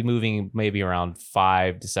 So I'd be moving maybe around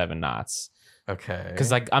 5 to 7 knots. Okay.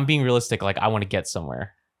 Because like I'm being realistic. Like I want to get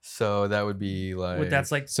somewhere. So that would be like.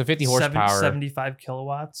 That's like 50 horsepower, 75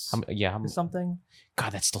 kilowatts. Or something.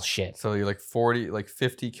 God, that's still shit. So you're like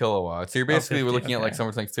 50 kilowatts. So you're basically we're looking at like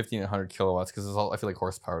somewhere like 1,500 kilowatts because it's all I feel like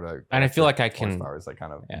horsepower. And I feel like I can. Horsepower is like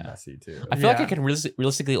kind of messy too. I feel like I can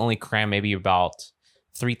realistically only cram maybe about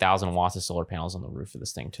 3,000 watts of solar panels on the roof of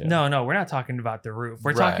this thing too. No, we're not talking about the roof.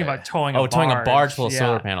 We're talking about towing a barge. Towing a barge full of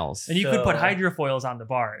solar panels. And you could put hydrofoils on the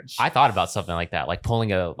barge. I thought about something like that, like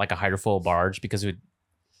pulling a hydrofoil barge because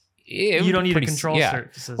you don't need a control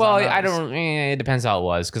surfaces. Well, I don't. It depends how it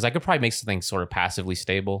was because I could probably make something sort of passively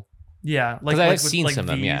stable. Yeah, Because I've seen like some of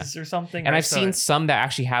them, yeah. V's or something. And right? I've seen some that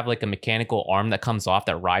actually have like a mechanical arm that comes off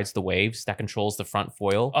that rides the waves that controls the front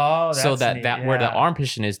foil. Oh, that's so that neat, where the yeah. arm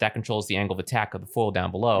position is, that controls the angle of attack of the foil down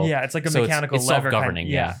below. Yeah, it's like a So mechanical it's lever. self-governing.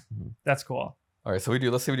 Yeah, Mhm. that's cool. All right, so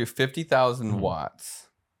let's say we do 50,000 Mhm. watts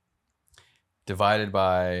divided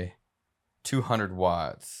by 200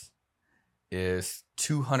 watts is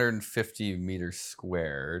 250 meters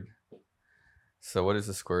squared. So what is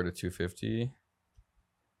the square root of 250?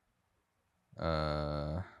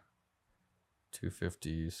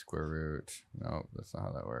 250 square root. No, that's not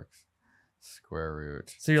how that works. Square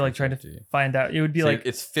root. So you're like trying to 250. find out. It would be like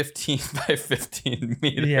it's 15 by 15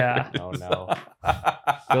 meters. Yeah. Oh, no.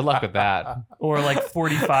 Good luck with that. or like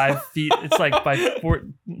 45 feet. It's like by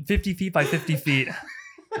 50 feet by 50 feet.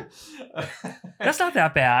 That's not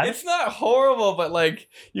that bad. It's not horrible, but like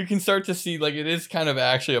you can start to see like it is kind of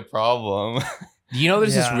actually a problem. You know,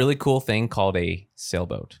 there's this Yeah. really cool thing called a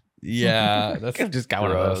sailboat. Yeah, that's Could've just got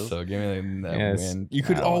one of gross. those. So give me that Yes. win. You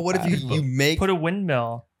could. I Oh, want what if that. you make Put a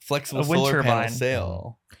windmill. flexible a wind solar panel turbine.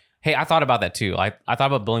 sail? Hey, I thought about that too. I thought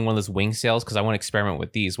about building one of those wing sails because I want to experiment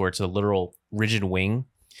with these where it's a literal rigid wing,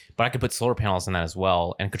 but I could put solar panels in that as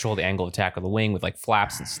well and control the angle of attack of the wing with like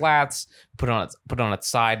flaps and slats, put it on its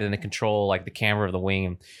side and then control like the camber of the wing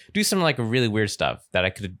and do some like really weird stuff that I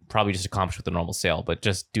could probably just accomplish with a normal sail, but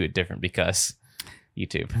just do it different because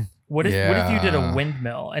YouTube. What if you did a Yeah.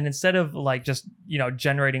 windmill and instead of like just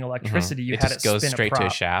generating electricity, you it had just it goes spin straight a to a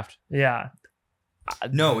prop. shaft. Yeah,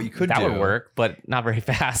 No, what you could that do. would work, but not very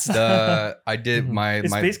fast. I did Mhm. my it's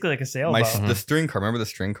my basically like a sailboat. the string car. Remember the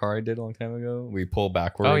string car I did a long time ago? We pull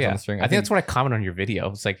backwards Oh on yeah, the string. I think that's what I commented on your video.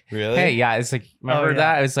 It's like, Really? hey, yeah, it's like, remember Oh, yeah.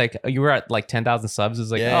 that? It was like you were at like 10,000 subs.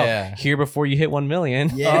 It's like, Yeah. oh, here before you hit 1 million.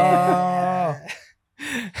 Yeah.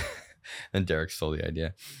 And Derek stole the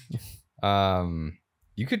idea.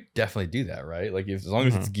 You could definitely do that, right? Like as long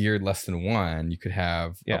as it's geared less than 1, you could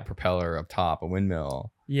have Yeah. a propeller up top, a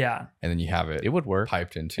windmill, Yeah, and then you have it It would work.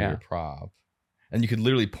 piped into Yeah. your prop. And you could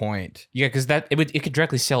literally point. Yeah, because it could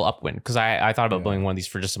directly sail upwind. Because I thought about Yeah. building one of these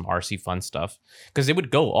for just some RC fun stuff. Because it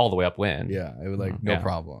would go all the way upwind. Yeah, it would like no Yeah.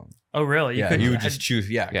 problem. Oh, really? You would just choose.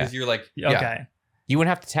 Yeah, because you're like, Okay. You wouldn't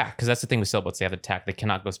have to tack because that's the thing with sailboats. They have to tack. They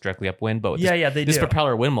cannot go directly upwind. But with Yeah, this, they this do.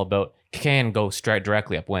 propeller windmill boat can go straight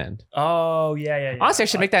directly upwind. Oh, yeah. Honestly, I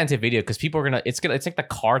should make that into a video because people are gonna. It's like the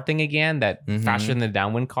car thing again. That Mhm. faster than the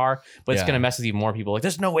downwind car, but it's Yeah. gonna mess with even more people. Like,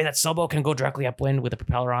 there's no way that sailboat can go directly upwind with a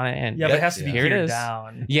propeller on it. And Yeah, but it has to be Here it geared is.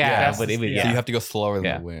 down. Yeah, That's but the- it would. yeah. So you have to go slower than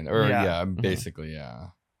Yeah. the wind, or Yeah. basically, yeah.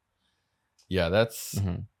 That's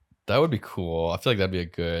Mhm. that would be cool. I feel like that'd be a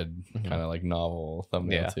good Mhm. kind of like novel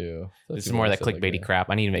thumbnail Yeah. too. So It's people more of will that say, like, clickbaity crap.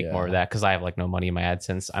 I need to make more of Yeah. that because I have like no money in my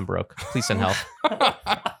AdSense. I'm broke. Please send help.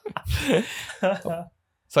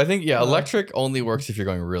 So I think electric only works if you're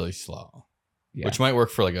going really slow, Yeah. which might work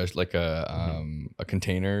for like a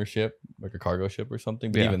container ship, like a cargo ship or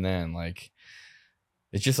something. But Yeah. even then, like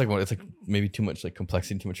it's just like it's like maybe too much like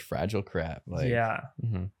complexity, too much fragile crap. Like Yeah.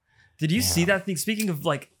 Mhm. Did you see Yeah. that thing? Speaking of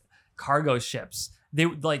like cargo ships, they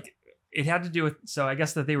like it had to do with. So I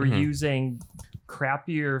guess that they were Mhm. using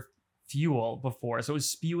crappier fuel before, so it was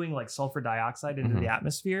spewing like sulfur dioxide into the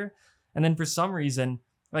atmosphere, and then for some reason,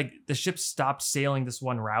 like the ship stopped sailing this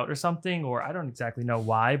one route or something, or I don't exactly know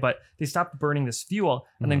why, but they stopped burning this fuel,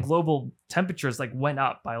 and then global temperatures like went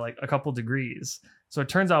up by like a couple degrees. So it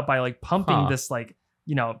turns out by like pumping Huh. this like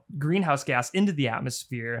greenhouse gas into the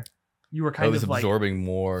atmosphere, you were I kind was of like absorbing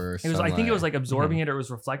more. it was. I think it was like absorbing Mm-hmm. it, or it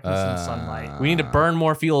was reflecting some sunlight. We need to burn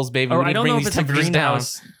more fuels, baby. Or We need I to don't bring know if these it's a temperatures down.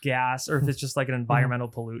 greenhouse gas or if it's just like an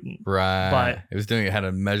environmental pollutant. right, but- it was doing it had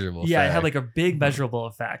a measurable. Yeah, it had effect. like a big measurable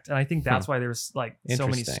effect, and I think that's why there was like so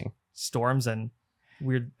many Interesting. storms and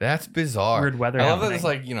weird That's bizarre. weather. I love that happening. it's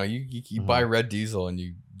like you buy red diesel and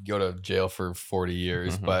you go to jail for 40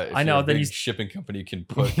 years, Mhm. but if I know, you're a then big you- shipping company, you can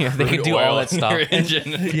put Yeah, they can crude do all oil that in stuff. your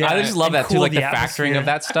engine. Yeah, I just love and that too, cool like the the factoring atmosphere. of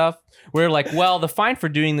that stuff. We're like, well, the fine for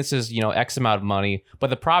doing this is X amount of money, but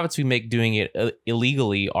the profits we make doing it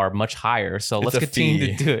illegally are much higher. So It's let's a continue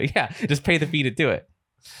fee. to do it. Yeah, just pay the fee to do it.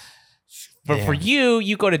 But for Damn.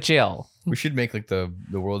 you go to jail. We should make like the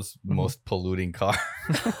world's most polluting car.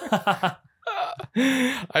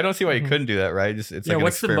 I don't see why you couldn't do that, right? It's Yeah, like an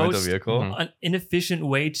what's the experimental most- vehicle. Mhm. An inefficient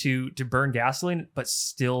way to burn gasoline but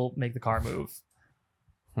still make the car move.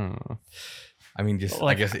 Hmm. I mean, just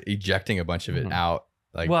Like- I guess ejecting a bunch of it Mhm. out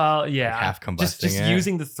like well, yeah, half combusting just it.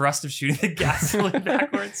 using the thrust of shooting the gasoline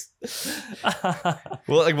backwards.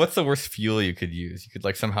 Well, like what's the worst fuel you could use? You could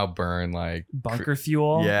like somehow burn like Bunker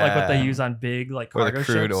fuel, like what they Yeah. use on big like or the cargo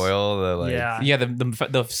crude ships. oil, the like Yeah. Yeah,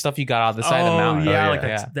 the stuff you got out the side of the Oh, mountain. yeah, Oh, like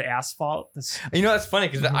yeah. the asphalt. You know, that's funny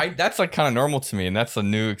because that's like kind of normal to me, and that's a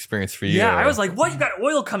new experience for you. Yeah, I was like, what? You got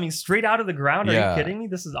oil coming straight out of the ground? Are Yeah. you kidding me?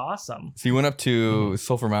 This is awesome. so you went up to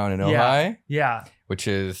Sulphur Mountain in Yeah. Ojai, Yeah. which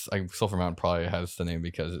is like Sulphur Mountain probably has the name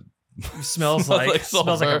because it Smells Smells like, like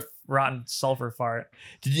smells like a sulfur. rotten sulfur fart.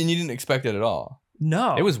 you didn't expect it at all.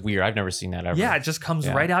 No. It was weird. I've never seen that ever. Yeah, it just comes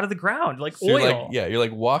Yeah. right out of the ground like So you're oil. like, you're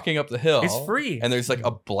like walking up the hill. It's free. and there's like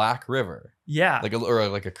a black river, Yeah. like or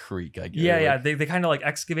like a creek. I guess. Yeah, like, yeah. They kind of like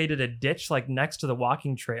excavated a ditch like next to the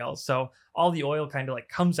walking trail. So all the oil kind of like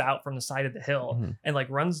comes out from the side of the hill Mhm. and like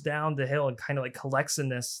runs down the hill and kind of like collects in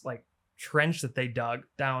this like trench that they dug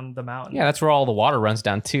down the mountain. Yeah, that's where all the water runs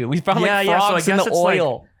down too. We found Yeah, like yeah, so I frogs in guess the it's like-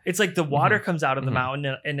 oil. It's like the water Mm-hmm. comes out of the Mhm.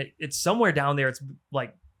 mountain and it's somewhere down there. It's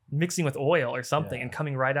like mixing with oil or something Yeah. and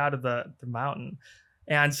coming right out of the mountain.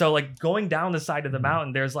 And so like going down the side of the Mhm.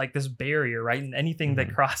 mountain, there's like this barrier, right? And anything that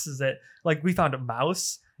Mhm. crosses it, like we found a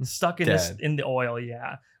mouse stuck in Dead. in the oil.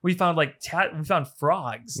 Yeah. We found like we found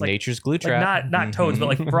frogs, like Nature's glue like trap. not toads, but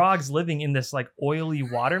like Mhm. frogs living in this like oily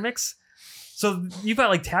water mix. So you've got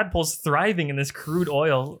like tadpoles thriving in this crude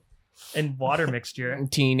oil and water mixture.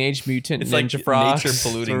 Teenage Mutant It's Ninja like Frogs. nature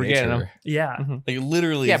polluting We're getting 'em. nature. Yeah. Like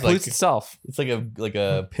literally, Yeah, it's pollutes like itself. it's like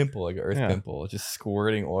a pimple, like an earth Yeah. pimple, just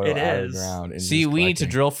squirting oil It out of is. the ground. And See, just we need to collecting.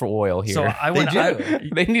 drill for oil here. So I went. do.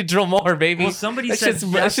 they need to drill more, baby. Well, somebody that's said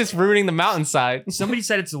just that's just ruining the mountainside. somebody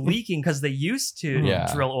said it's leaking because they used to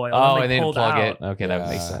Yeah. drill oil. Oh, and and they then pulled plug out. it. Okay, that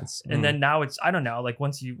makes Yeah. sense. And then now it's I don't know. Like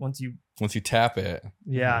once you Once you tap it,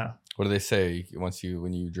 yeah. what do they say? When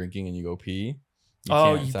you're drinking and you go pee.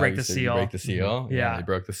 Oh, can't you stop. break the said seal. You break the seal. Yeah. They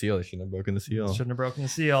broke the seal. They shouldn't have broken the seal. Shouldn't have broken the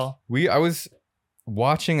seal. I was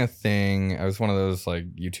watching a thing. I was one of those like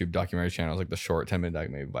YouTube documentary channels, like the short 10-minute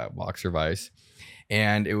documentary by Boxer Vice.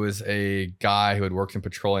 And it was a guy who had worked in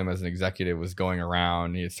petroleum as an executive, was going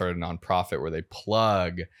around. He had started a nonprofit where they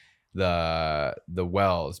plug the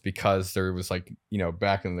wells because there was like,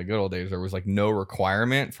 back in the good old days, there was like no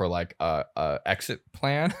requirement for like a exit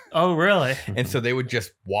plan. Oh, really? And so they would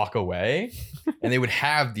just walk away and they would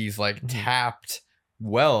have these like tapped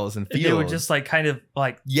wells and fields. They would just like kind of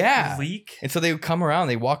like Yeah. leak. And so they would come around,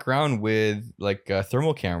 they walk around with like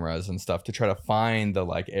thermal cameras and stuff to try to find the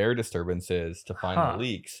like air disturbances, to find Huh. the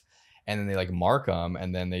leaks. And then they like mark them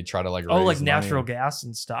and then they try to like Oh, raise like money. natural gas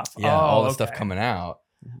and stuff. Yeah, oh, all the stuff okay. coming out.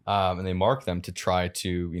 And they mark them to try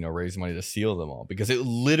to, raise money to seal them all, because it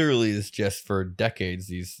literally is just for decades.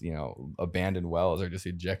 These, abandoned wells are just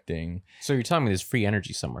ejecting. So you're telling me there's free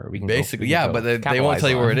energy somewhere? We can Basically, we can yeah, go but they won't capitalize tell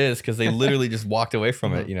you on. where it is because they literally just walked away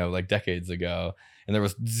from it, like decades ago. And there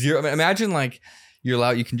was zero. I mean, imagine like you're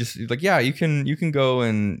allowed. You can just like, yeah, you can go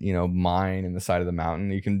and mine in the side of the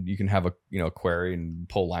mountain. You can have a quarry and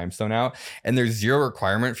pull limestone out, and there's zero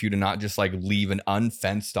requirement for you to not just like leave an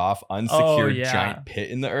unfenced off, unsecured yeah. giant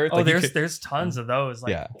pit in the earth. Oh, Like, you there's tons of those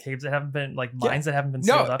like Yeah. caves that haven't been like Yeah. mines that haven't been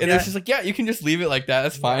sealed no, up and yet. it's just like, yeah, you can just leave it like that.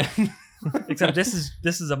 That's fine. Except this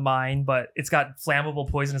is a mine, but it's got flammable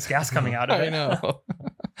poisonous gas coming out of it. I know.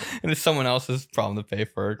 And it's someone else's problem to pay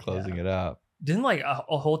for closing it up. Didn't like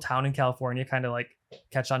a whole town in California kind of like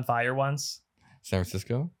catch on fire once? San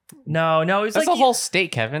Francisco? No, it's That's like a whole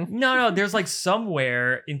state, Kevin. no. There's like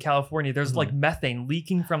somewhere in California, there's like methane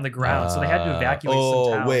leaking from the ground, so they had to evacuate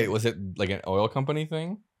some town. Wait, was it like an oil company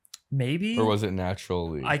thing? Maybe, Or was it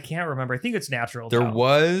natural leak? I can't remember. I think it's natural. There though.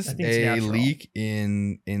 was I think it's a natural. leak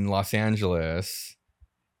in Los Angeles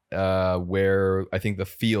where I think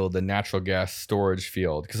the natural gas storage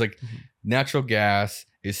field, because like natural gas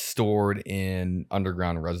is stored in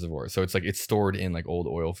underground reservoirs. So it's stored in like old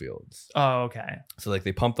oil fields. Oh, okay. So like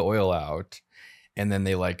they pump the oil out and then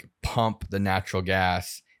they like pump the natural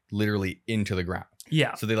gas literally into the ground.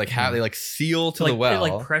 Yeah. So they like have they like seal to like, the well.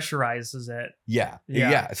 It like pressurizes it. yeah.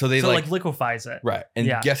 Yeah. So they so like, like liquefies it. right. And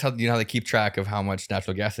Yeah. guess how how they keep track of how much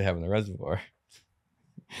natural gas they have in the reservoir?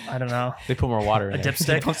 I don't know. They put more water in A there. dipstick?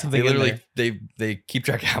 They pump something They in literally there. they keep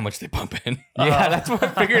track of how much they pump in. Yeah, that's what I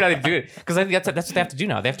figured out they do it, because I think that's what they have to do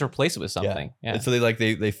now. They have to replace it with something. Yeah. And so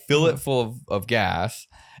they fill it full of gas,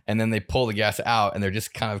 and then they pull the gas out, and they're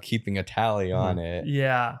just kind of keeping a tally on it.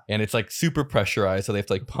 Yeah. And it's like super pressurized, so they have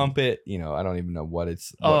to like pump it. I don't even know what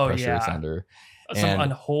Oh, pressure it's yeah. under. Some And-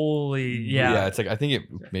 unholy. Yeah. It's like I think it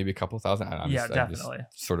maybe a couple thousand. I'm Yeah, just definitely.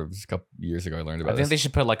 sort of just a couple years ago I learned I about think this. they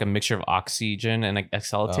should put like a mixture of oxygen and like Oh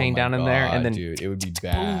exaltane my down in there, and God, then dude, it would be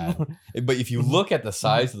bad. But if you look at the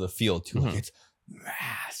size of the field too, like Mhm. it's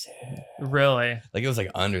massive. Really? Like it was like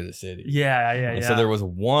under the city. Yeah. And so there was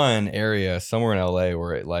one area somewhere in LA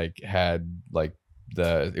where it like had like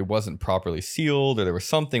it wasn't properly sealed, or there was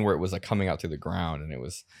something where it was like coming out through the ground, and it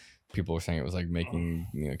was, people were saying it was like making,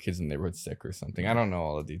 you know, kids in the neighborhood sick or something. I don't know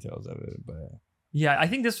all the details of it, but yeah, I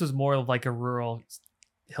think this was more of like a rural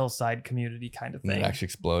hillside community kind of thing. it actually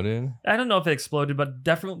exploded. I don't know if it exploded, but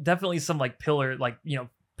definitely some like pillar, like, you know,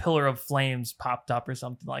 pillar of flames popped up or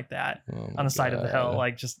something like that on the side of the hill,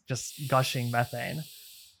 like just gushing methane.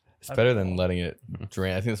 It's better than letting it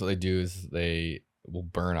drain. I think that's what they do, is they will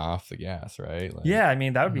burn off the gas, right? Like, Yeah, I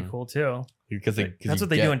mean, that would be cool too. because That's what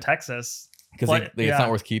they do in Texas. Because it's not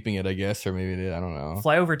worth keeping it, I guess, or maybe it is. I don't know.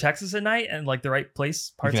 Fly over Texas at night and like the right parts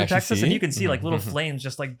of actually Texas, see? and you can see like little flames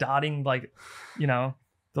just like dotting like, you know,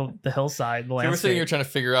 the hillside, the So we're landscape. sitting here trying to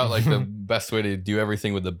figure out like the best way to do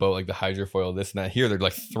everything with the boat, like the hydrofoil, this and that. Here they're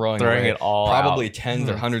like throwing away it all probably out. tens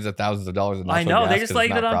or hundreds of thousands of dollars. In I natural know, they gas just 'cause it's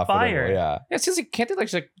light it not on profitable. fire. Yeah, Yeah, it's like, can't they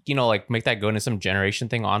like you know, like make that go into some generation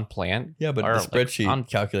thing on plant? yeah, but Or, the like, spreadsheet on-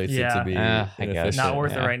 calculates it Yeah. to be I guess. inefficient. Not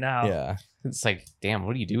worth it Yeah. right now. Yeah, It's like, damn,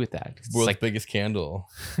 what do you do with that? It's world's like, biggest candle.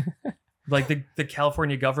 Like the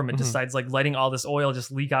California government decides like letting all this oil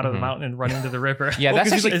just leak out of the mountain and run into the river. yeah, Well, that's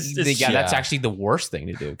 'cause actually, it's- that's yeah. actually the worst thing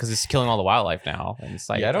to do, because it's killing all the wildlife now. And it's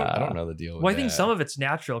like, Yeah, I don't know the deal. With Well, I think that. some of it's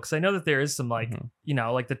natural because I know that there is some like, you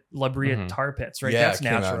know, like the La Brea tar pits, right? Yeah, That's it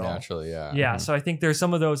came out natural. naturally. Yeah, Yeah, so I think there's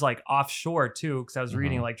some of those like offshore too, because I was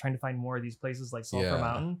reading Mhm. like trying to find more of these places like Sulphur Yeah.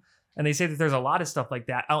 Mountain, and they say that there's a lot of stuff like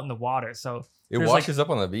that out in the water. So it there's, washes up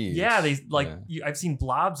on the beach. yeah, they like Yeah. I've seen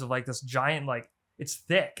blobs of like this giant like it's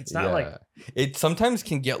thick. It's not like it sometimes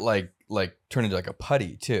can get like turn into like a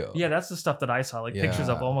putty too. yeah, that's the stuff that I saw like pictures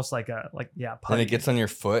of Yeah. almost like a And putty. it gets on your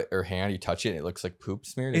foot or hand, you touch it, and it looks like poop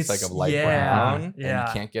smeared. It's like It's- a light yeah, brown, and yeah.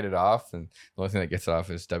 you can't get it off. And the only thing that gets it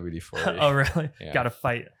off is WD-40. Oh really? Yeah. Gotta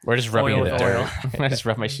fight. we're just rubbing Oil it in with the oil. dirt. I just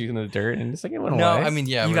rub my shoes in the dirt, and it's like, it went No, away. I mean,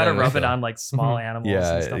 yeah, you but gotta I rub it know. on like small animals and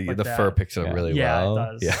Yeah, stuff like the that. fur picks it up Yeah. really Yeah, it well.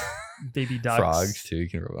 does. Yeah, Baby ducks. frogs too. You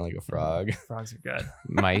can rub it on like a frog. Frogs are good.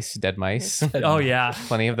 mice, dead mice. Oh yeah.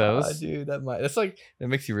 Plenty of those. Dude, that's like that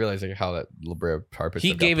makes you realize like how that La Brea tar pits He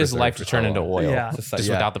have got gave his preserved life for to so turn into long. oil, Yeah. just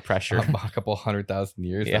yeah. without the pressure. A couple 100,000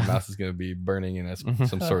 years, Yeah. that mouse is going to be burning in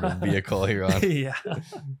some sort of vehicle here on. Yeah.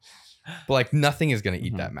 But like nothing is going to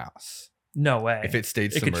eat that mouse No way. if it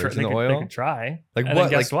stayed It could submerged try- in the they oil. could try. Like And what?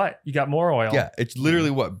 then guess what? You got more oil. Yeah, it's literally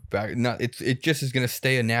what back. Not it just is going to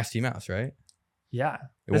stay a nasty mouse, right? Yeah.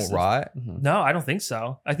 It This won't rot. Mhm. No, I don't think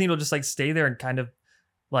so. I think it'll just like stay there and kind of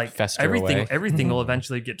like Fester everything. away. Everything will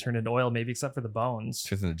eventually get turned into oil, maybe except for the bones.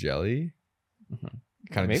 Turns into jelly. Mhm.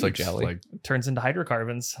 Kind of Maybe just like jelly. like It turns into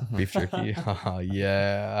hydrocarbons. beef jerky.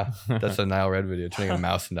 Yeah, that's a Nile Red video. Turning a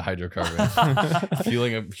mouse into hydrocarbons.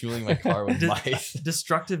 fueling my car with Dis- mice.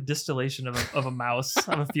 Destructive distillation of a mouse,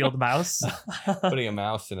 of a field mouse. Putting a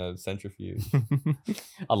mouse in a centrifuge.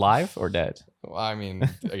 Alive or dead? Well, I mean,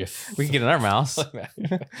 I guess We can get in our mouse.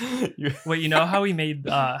 Wait, you know how he made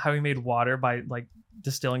water by like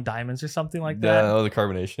distilling diamonds or something like that? the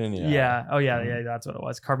carbonation. Yeah. Yeah. Oh yeah, that's what it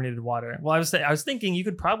was. Carbonated water. Well, I was thinking you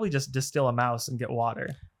could probably just distill a mouse and get water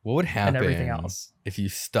What would happen and everything else. if you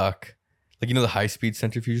stuck, like the high speed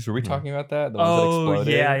centrifuges? Were we talking about that? The ones that Oh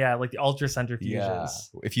exploded? yeah, like the ultra centrifuges. Yeah.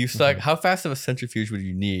 If you stuck, how fast of a centrifuge would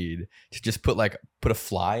you need to just put a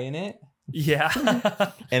fly in it, Yeah.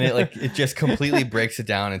 and it just completely breaks it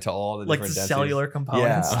down into all the like the different densities? cellular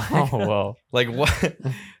components. Yeah. Oh well. Like what?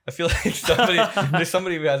 I feel like there's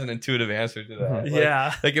somebody who has an intuitive answer to that. Like,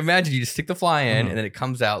 Yeah. Like imagine you just stick the fly in, Mhm. and then it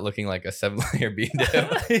comes out looking like a 7-layer bean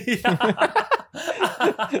dip.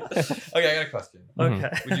 Okay, I got a question. Okay.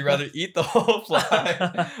 Would you rather eat the whole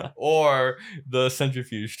fly or the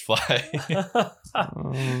centrifuged fly?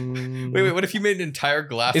 Wait, what if you made an entire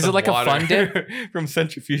glass Is it of like a water fun dip? from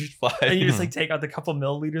centrifuged fly? And you just like take out the couple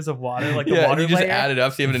milliliters of water, like the yeah, water and you just layer. add it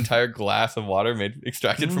up so you have an entire glass of water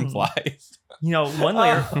extracted from Mm. flies. You know, one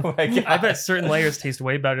layer. Oh my God. I bet certain layers taste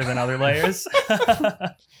way better than other layers.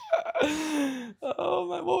 Oh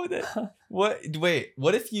my, what would that?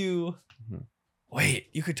 What if you? Wait,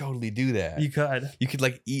 you could totally do that. You could. You could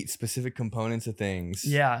like eat specific components of things.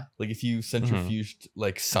 Yeah. Like if you centrifuged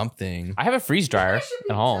like something. I have a freeze dryer That should be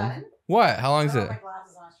at home. done. What? How long is I it? don't have my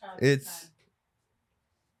glasses on. I was trying to look at the It's time.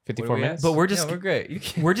 54 minutes. But we're just we're great. You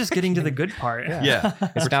can. we're just getting to the good part. Yeah.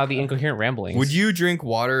 It's now the incoherent ramblings. Would you drink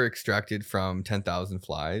water extracted from 10,000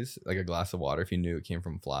 flies, like a glass of water, if you knew it came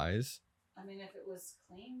from flies? I mean, if it was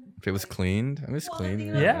clean. If it was cleaned, I mean, it's Well, clean. the thing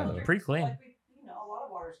about Yeah, filters, pretty clean. Like a lot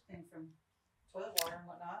of water is clean from toilet water and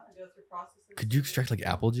whatnot. I go through processes. Could you extract like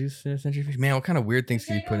apple juice in a centrifuge? Man, what kind of weird things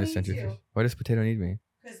could you put in a Potato needs centrifuge? you. Why does potato need me?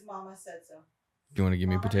 Because Mama said so. Do you want to give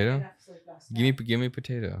me Mama, potato? you're gonna have to sleep last Give me night. give me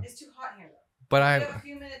potato. It's too hot here though. But You I have a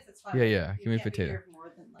few minutes, it's fine. Yeah, yeah, You give me can't be potato. here for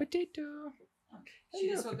more than, like, potato. okay. She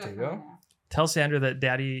just woke up from Potato. a nap. Tell Sandra that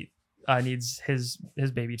Daddy needs his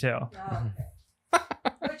baby too. Oh, okay.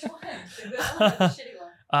 Which one? The good one or the shitty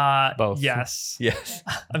one? Both. Yes. Yes.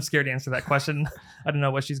 I'm scared to answer that question. I don't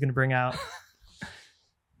know what she's gonna bring out.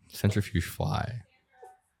 Centrifuge fly.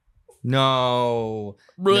 No.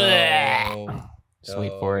 Blech. No. Just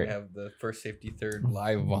wait for We it. have the first safety third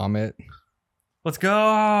live vomit. Let's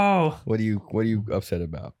go. What are you upset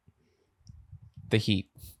about? The heat.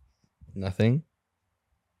 Nothing.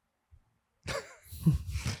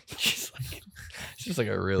 she's like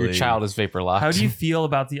a really Your child is vapor locked. How do you feel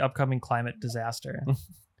about the upcoming climate disaster?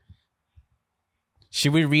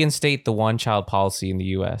 Should we reinstate the one-child policy in the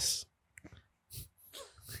U.S.?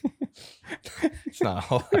 It's not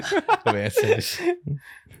all the answers.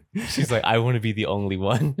 She's like, I want to be the only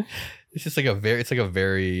one. It's just like a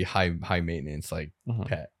very high maintenance like Mhm.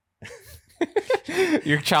 pet.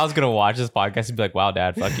 Your child's gonna watch this podcast and be like, "Wow,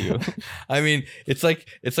 Dad, fuck you." I mean, it's like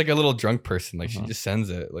a little drunk person. Like she Mhm. just sends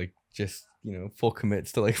it, like just full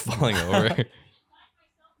commits to like falling over.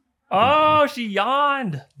 Oh, she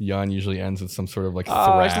yawned. Yawn usually ends with some sort of like Oh,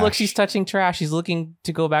 thrash. look, she's touching trash. She's looking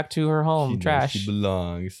to go back to her home. She knows Trash. She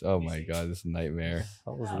belongs. Oh my god, this is a nightmare.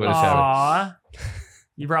 What was What is happening? Aw.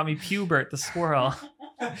 You brought me Pubert the squirrel.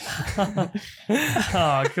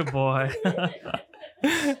 Oh, good boy.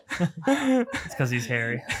 It's because he's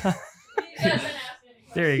hairy.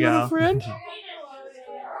 There you go. Friend?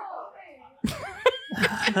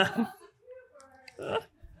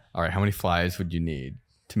 All right, how many flies would you need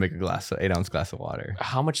to make a 8-ounce glass of water?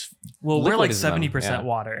 How much? Well, we're liquid like is in them? 70% Yeah.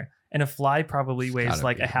 water, and a fly probably weighs gotta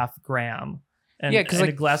like be. a half gram. And, Yeah, 'cause, and a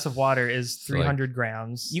like- glass of water is So, like, 300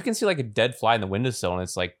 grams. You can see like a dead fly in the windowsill, and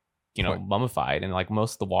it's like What? mummified, and like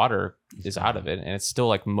most of the water is out of it, and it's still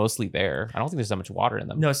like mostly there. I don't think there's that much water in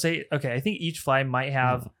them. No, okay, I think each fly might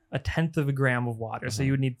have a tenth of a gram of water, so Mhm.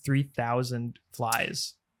 you would need 3,000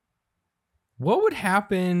 flies. What would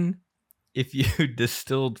happen if you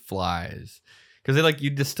distilled flies? Because you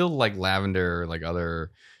distill like lavender or like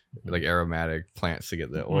other like aromatic plants to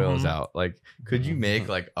get the oils Mhm. out. Like, could you make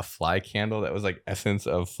like a fly candle that was like essence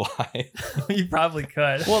of fly? You probably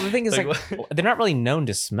could. Well, the thing is, Like, like, they're not really known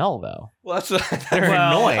to smell, though. Well, that's what, They're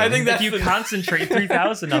annoying. I think if that's you the- concentrate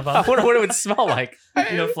 3,000 of I them. wonder what it would smell like.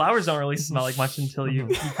 You know, flowers don't really smell like much until you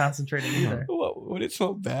concentrate it either. What, would it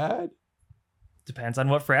smell bad? Depends on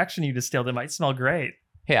what fraction you distilled. It might smell great.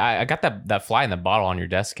 Hey, I got that fly in the bottle on your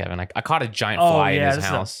desk, Kevin. I caught a giant Oh fly yeah, in his this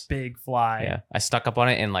house. is a big fly. Yeah, I stuck up on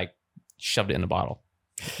it and like shoved it in the bottle.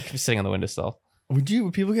 It was sitting on the windowsill. Would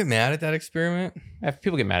people get mad at that experiment? If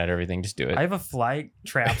people get mad at everything, just do it. I have a fly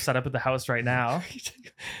trap set up at the house right now. Are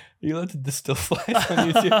you allowed to distill flies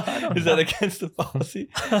on YouTube? Is that against the policy?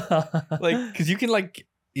 Like, because you can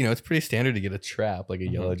it's pretty standard to get a trap, like a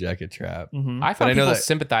yellow jacket trap. Mhm. I I found know people that-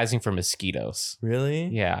 sympathizing for mosquitoes. Really?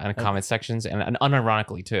 Yeah, in the comment sections and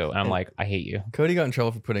unironically too. And I'm like, I hate you. Cody got in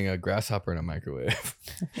trouble for putting a grasshopper in a microwave.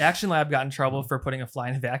 Action Lab got in trouble for putting a fly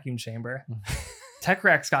in a vacuum chamber.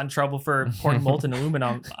 TechRex got in trouble for pouring molten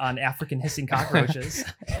aluminum on African hissing cockroaches.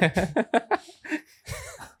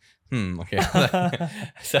 Okay.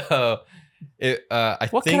 So, I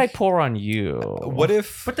What think. can I pour on you? What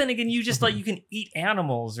if? But then again, you just like you can eat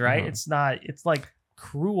animals, right? Mhm. It's like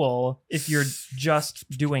cruel if you're just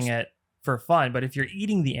doing it for fun, but if you're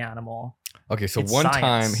eating the animal, Okay, so It's one science.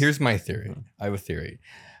 time, here's my theory. I have a theory,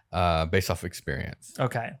 based off experience.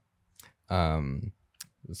 okay.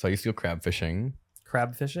 So I used to go crab fishing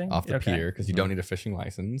Crab fishing off the Okay. pier because you don't need a fishing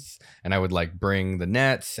license, and I would bring the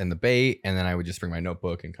nets and the bait, and then I would just bring my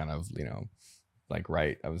notebook and kind of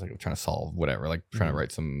write. I was trying to solve whatever, trying to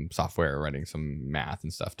write some software, writing some math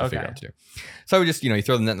and stuff to figure Okay. out what to do. So I would just you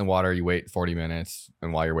throw the net in the water, you wait 40 minutes,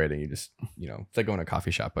 and while you're waiting, you just it's like going to a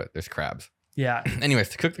coffee shop, but there's crabs. Yeah. Anyways,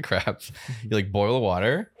 to cook the crabs, you boil the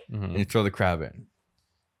water Mhm. and you throw the crab in,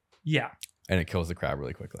 Yeah. and it kills the crab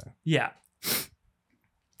really quickly. Yeah.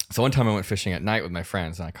 So one time I went fishing at night with my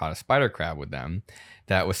friends, and I caught a spider crab with them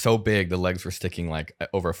that was so big the legs were sticking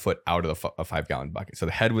over a foot out of a 5-gallon bucket. So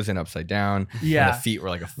the head was in upside down, and the Yeah. feet were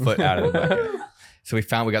a foot out of the bucket. So we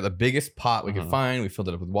got the biggest pot we could Mhm. find. We filled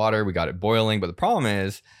it up with water. We got it boiling. But the problem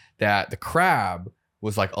is that the crab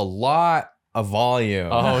was a lot of volume.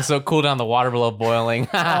 Oh, so cool down the water below boiling.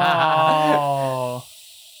 Oh.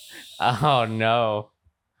 Oh no.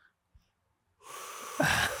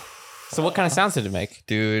 So what kind of sounds did it make?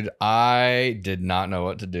 Dude, I did not know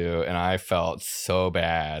what to do, and I felt so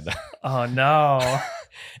bad. Oh no.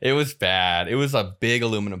 It was bad. It was a big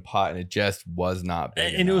aluminum pot, and it just was not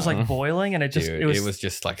big. And it was enough. like boiling, and Dude, it was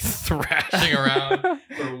just like thrashing around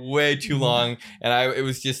for way too long, and it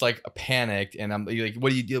was just like panicked. And I'm like, what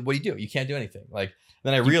do you do? What do you do? You can't do anything. Like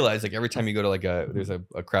then I realized like every time you go to like there's a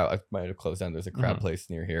crab. I might have closed down. There's a crab place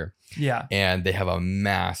near here. Yeah. And they have a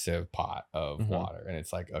massive pot of water, and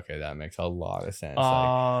it's like, okay, that makes a lot of sense.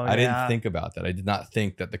 I didn't think about that. I did not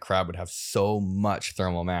think that the crab would have so much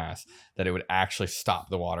thermal mass that it would actually stop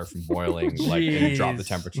the water from boiling, like and drop the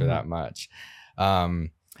temperature that much.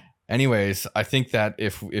 Anyways, I think that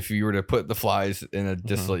if you were to put the flies in a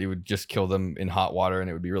distillate, you would just kill them in hot water, and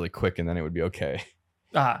it would be really quick, and then it would be okay.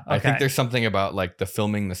 Okay. I think there's something about like the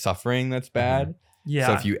filming the suffering that's bad. Yeah.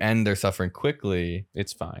 So if you end their suffering quickly,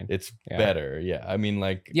 it's fine. It's better. Yeah. I mean,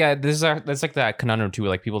 like. Yeah, that's like that conundrum too, with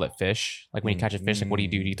like people that fish. Like when you catch a fish, like what do?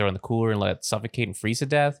 Do you throw it in the cooler and let it suffocate and freeze to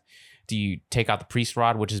death? Do you take out the priest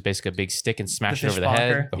rod, which is basically a big stick, and smash it over the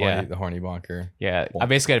head? The horny bonker. Yeah. I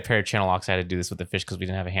basically had a pair of channel locks. I had to do this with the fish because we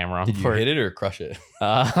didn't have a hammer on. Did you hit it or crush it?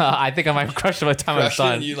 I think I might have crushed it by the time I was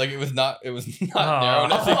done. It, like it was not narrow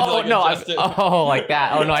enough. Oh no! Like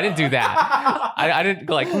that. Oh no! I didn't do that. I didn't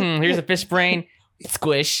go like, here's a fish brain,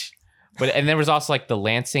 squish. And there was also like the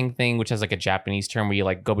lancing thing, which has like a Japanese term where you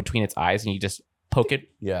like go between its eyes and you just poke it.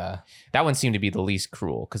 Yeah. That one seemed to be the least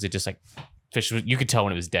cruel because it just like fish. You could tell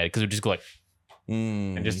when it was dead because it would just go like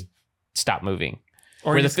and just stop moving.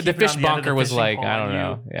 Or where the fish bonker was like, I don't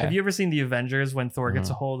know. Yeah. Have you ever seen the Avengers when Thor gets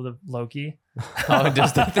a hold of Loki? Oh,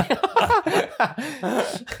 just the thing.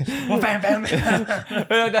 Well, bam, bam.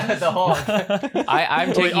 The Hulk.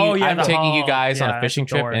 I'm taking you guys on a fishing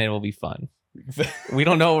trip, and it will be fun. We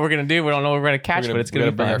don't know what we're gonna do. We don't know what we're gonna catch, but it's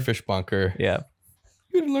gonna be bring fun. Our fish bunker. Yeah.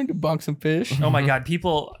 You gotta learn to bonk some fish. Oh my god,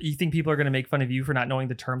 you think people are gonna make fun of you for not knowing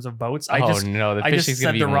the terms of boats? The fishing's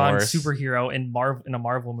said the wrong worse. superhero in a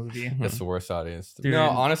Marvel movie. That's the worst audience. Dude. No,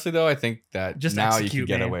 honestly though, I think that Just now you execute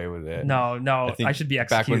can get me. away with it. No, I should be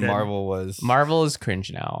executed. Back when Marvel is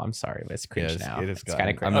cringe now. I'm sorry, but it's cringe now. It is it's kind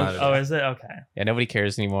of cringe. Is it? Okay. Yeah, nobody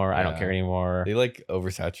cares anymore. I don't care anymore. They like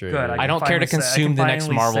oversaturated. Good, I don't care to consume the next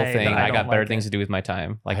Marvel thing. I got better like things to do with my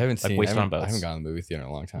time. Like I haven't wasting on boats. I haven't gone to the movie theater in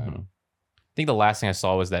a long time. I think the last thing I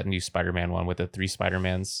saw was that new Spider-Man one with the 3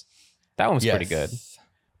 Spider-Mans. That one was pretty good.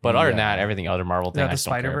 But other than that, everything other Marvel thing I just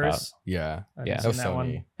don't care about. Yeah. Yeah. That was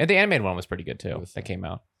Sony. And the animated one was pretty good too. That came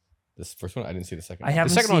out. This first one, I didn't see the second one. I haven't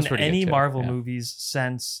seen any Marvel movies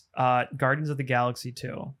since Guardians of the Galaxy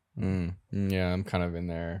 2. Yeah, I'm kind of in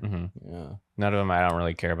there. Yeah. None of them I don't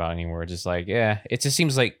really care about anymore. Just like, it just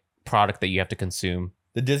seems like product that you have to consume.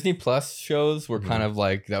 The Disney Plus shows were kind of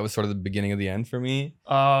like, that was sort of the beginning of the end for me.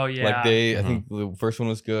 Oh yeah. Like I think the first one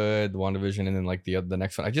was good, the WandaVision, and then like the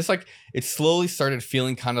next one. I just like, it slowly started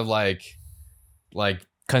feeling kind of like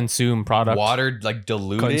consume product. Watered, like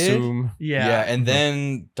diluted. Consume. Yeah. And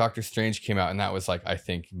then Doctor Strange came out, and that was like, I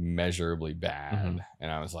think measurably bad.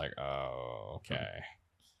 And I was like, oh, okay.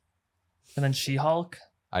 And then She-Hulk.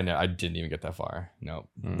 I know, I didn't even get that far. Nope.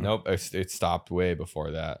 It stopped way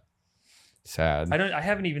before that. Sad. I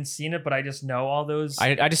haven't even seen it, but I just know all those.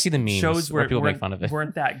 I just see the memes shows where people make fun of it.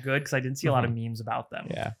 Weren't that good because I didn't see a lot of memes about them.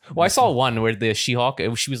 Yeah. Well, I saw one where the She-Hulk,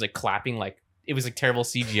 she was like clapping, like it was like terrible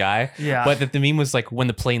CGI. Yeah. But the meme was like when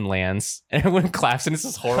the plane lands and everyone claps and it's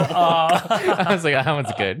just horrible. I was like, that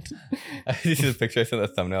one's good. This is a picture I sent, a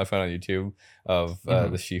thumbnail I found on YouTube of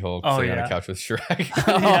the She-Hulk sitting on a couch with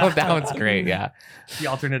Shrek. That one's great. Yeah. The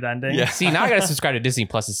alternate ending. Yeah. See, now I gotta subscribe to Disney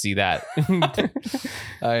Plus to see that.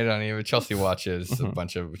 I don't even. Chelsea watches a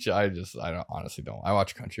bunch of. I honestly don't. I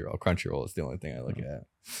watch Crunchyroll. Crunchyroll is the only thing I look at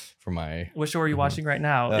for my. What show are you watching right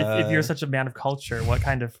now? If you're such a man of culture, what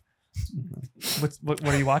kind of what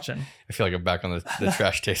are you watching? I feel like I'm back on the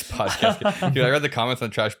Trash Taste podcast. Dude, I read the comments on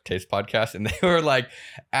the Trash Taste podcast, and they were like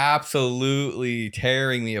absolutely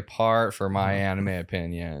tearing me apart for my anime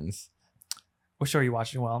opinions. What show are you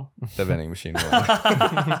watching, Will? The Vending Machine.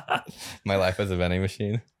 My life as a vending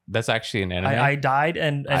machine. That's actually an anime. I died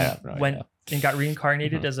and went and got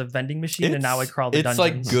reincarnated as a vending machine, and now I crawl the dungeons.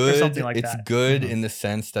 It's like good. Or something like it's that. good in the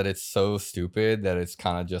sense that it's so stupid that it's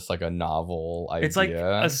kind of just like a novel idea. It's like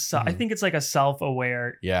I think it's like a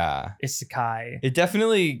self-aware isekai. It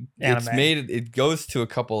definitely anime. It goes to a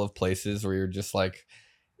couple of places where you're just like,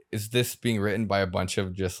 is this being written by a bunch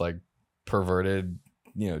of just like perverted,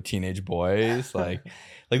 teenage boys? like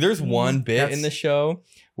there's one bit in the show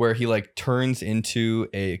where he like turns into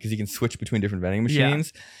because he can switch between different vending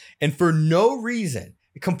machines. And for no reason,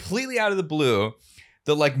 completely out of the blue,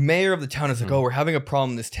 the like mayor of the town is like, oh, we're having a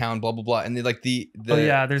problem in this town, blah, blah, blah. And they like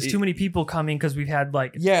there's too many people coming because we've had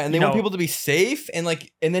like. Yeah, and they want people to be safe. And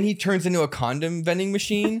and then he turns into a condom vending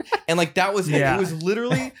machine. And like that was it. It was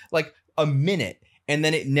literally like a minute. And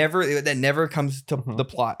then that never comes to the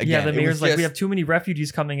plot again. Yeah, the mayor's like, we have too many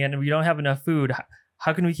refugees coming in and we don't have enough food.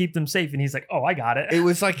 How can we keep them safe? And he's like, oh, I got it. It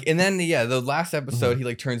was like, and then the last episode, he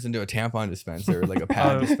like turns into a tampon dispenser, like a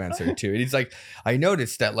pad dispenser too. And he's like, I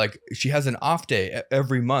noticed that like she has an off day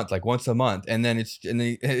every month, like once a month, and then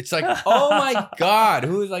it's like, oh my god,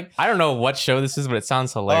 who is like, I don't know what show this is, but it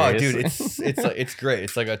sounds hilarious. Oh, dude, it's great.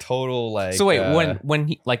 It's like a total like. So wait, when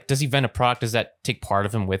he like does he vent a product? Does that take part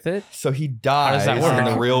of him with it? So he dies that work? in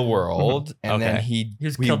the real world, and then Okay. he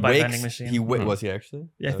was killed by a wakes, vending machine. He was he actually?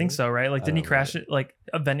 Yeah, I think so, right? Like, didn't he don't crash it? Like,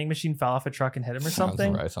 a vending machine fell off a truck and hit him or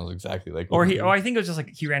something? Right, sounds exactly like. Or I think it was just like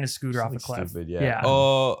he ran his scooter off a cliff. Stupid, yeah. Yeah.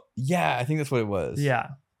 Oh, yeah. I think that's what it was. Yeah.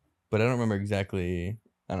 But I don't remember exactly.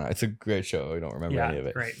 I don't know. It's a great show. I don't remember any of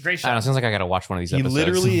it. Great I show. don't know. Sounds like I gotta watch one of these He episodes.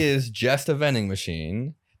 literally is just a vending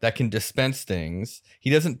machine that can dispense things. He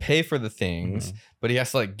doesn't pay for the things, but he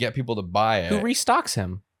has to like get people to buy it. Who restocks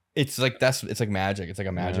him? It's like it's like magic. It's like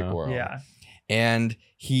a magic world. Yeah. And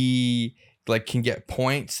he like can get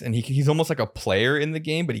points, and he's almost like a player in the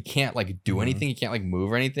game, but he can't like do anything. He can't like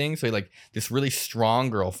move or anything. So he like this really strong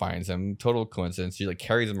girl finds him. Total coincidence. She like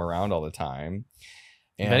carries him around all the time.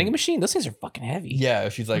 And Vending machine? Those things are fucking heavy. yeah,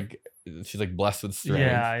 she's like blessed with strength.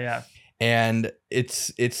 Yeah. And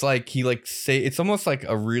it's like he like it's almost like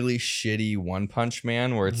a really shitty One Punch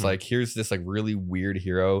Man where it's like here's this like really weird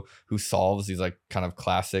hero who solves these like kind of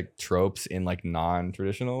classic tropes in like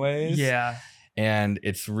non-traditional ways. Yeah. And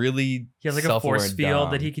it's really He has like a self-aware force and field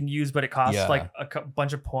dumb. that he can use, but it costs Yeah. like a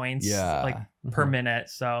bunch of points like per minute.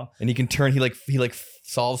 So And he can turn he like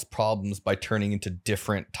solves problems by turning into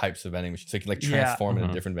different types of vending machines. So he can like transform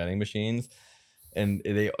into different vending machines. And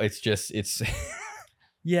it's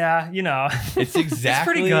yeah, you know, it's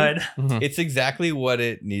exactly it's pretty good. It's exactly what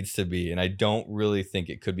it needs to be, and I don't really think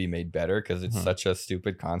it could be made better because it's such a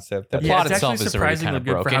stupid concept. The that plot it's itself actually is already kind surprisingly of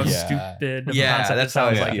good for broken. how Yeah. stupid of a yeah, concept that's it how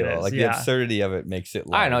sounds I like it feel. is. Like the Yeah. absurdity of it makes it.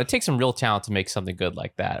 I don't know. It takes some real talent to make something good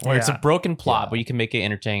like that. Where it's a Yeah. broken plot, Yeah. but you can make it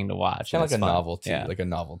entertaining to watch. It's kind of like and a it's fun. novelty, Yeah. like a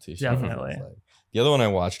novelty show. Definitely. It's like- the other one I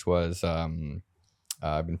watched was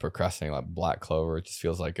I've been procrastinating like Black Clover. It just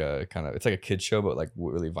feels like a kind of it's like a kid show, but like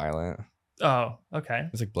really violent. Oh, okay.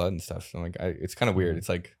 It's like blood and stuff. So like it's kind of weird. It's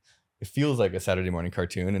like it feels like a Saturday morning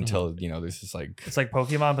cartoon until there's just like It's like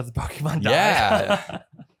Pokemon, but the Pokemon die. Yeah.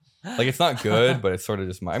 like it's not good, but it's sort of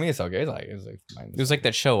just. I mean, it's okay. It's like It was like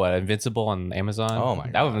that show, Invincible on Amazon. Oh my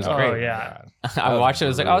god, that one was Oh, great. yeah. I watched it. I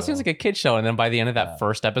was like, oh, it brutal. seems like a kid show. And then by the end of that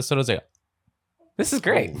first episode, I was like, this is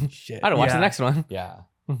great. Holy shit. I don't watch the Yeah. next one. Yeah,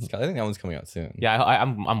 I think that one's coming out soon. Yeah,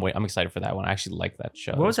 I'm excited for that one. I actually like that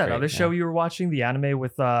show. What was that great, other yeah. show you were watching? The anime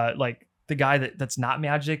with like the guy that's not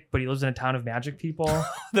magic, but he lives in a town of magic people.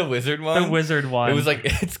 The wizard one. The wizard one. It was like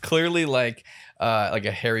it's clearly like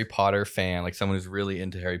a Harry Potter fan, like someone who's really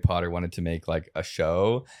into Harry Potter wanted to make like a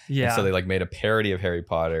show. yeah. And so they like made a parody of Harry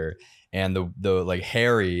Potter, and the like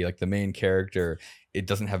Harry, like the main character, it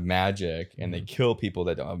doesn't have magic, and they kill people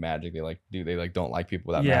that don't have magic. They don't like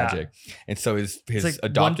people without Yeah. magic, and so his It's like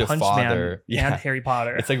adoptive One Punch father, Man and Harry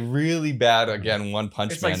Potter. it's like really bad. Again, One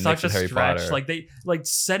Punch It's Man like such mixed a with Harry stretch. Potter. Like they like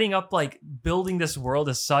setting up like building this world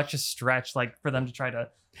is such a stretch. Like for them to try to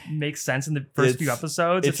make sense in the first few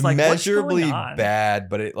episodes. It's like measurably what's going on? bad,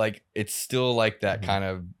 but it's still like that kind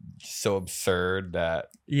of so absurd that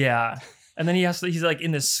Yeah. And then he's like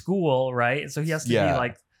in this school, right? So he has to be Yeah.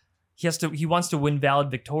 like he wants to win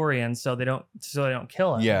valedictorian so they don't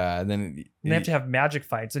kill him. and then And they have to have magic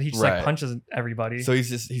fights and he just Right. like punches everybody. so he's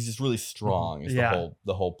just really strong is Yeah.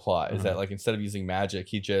 the whole plot is that like instead of using magic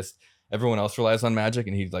everyone else relies on magic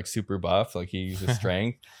and he's like super buff, like he uses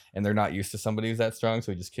strength and they're not used to somebody who's that strong,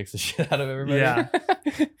 so he just kicks the shit out of everybody. Yeah.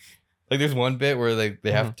 Like there's one bit where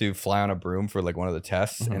they have to fly on a broom for like one of the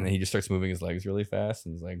tests, and then he just starts moving his legs really fast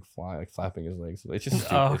and he's like flapping his legs. It's just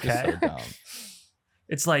stupid. It's just so dumb.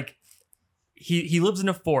 It's like he lives in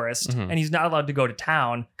a forest and he's not allowed to go to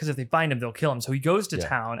town because if they find him they'll kill him. So he goes to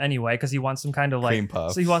town anyway because he wants some kind of like Cream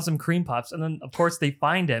puffs. So he wants some cream puffs, and then of course they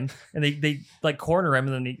find him and they like corner him,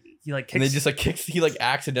 and then he like kicks. And they just like kicks. He like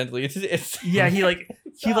accidentally. It's yeah, he like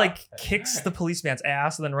kicks the policeman's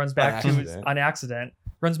ass and then runs back on accident,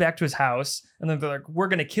 runs back to his house, and then they're like, "We're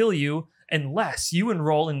gonna kill you unless you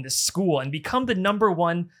enroll in this school and become the number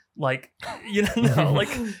one, like, like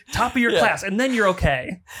top of your class, and then you're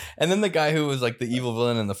okay." And then the guy who was like the evil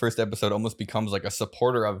villain in the first episode almost becomes like a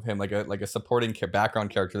supporter of him, like a supporting background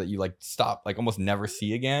character that you like almost never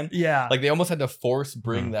see again. Yeah, Like they almost had to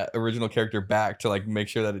bring that original character back to like make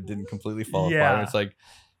sure that it didn't completely fall apart. And it's like,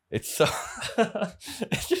 it's so,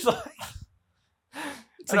 it's just like.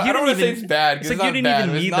 It's like I don't want to say it's bad. It's It's like you not didn't bad, even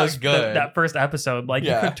but it's need not good. that first episode. Like you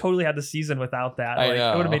Yeah. could totally have the season without that. I Like it would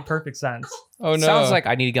know. have made perfect sense. Oh no! Sounds like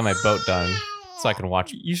I need to get my boat done. so I can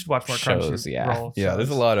watch. You should watch more Shows, yeah. Crunchyroll Yeah, there's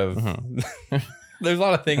a shows. lot of Mhm. there's a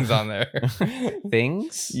lot of things on there.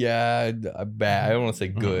 Things. Yeah, bad. I don't want to say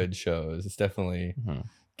good shows. It's definitely Mhm.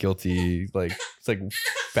 guilty. Like it's like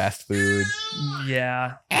fast food.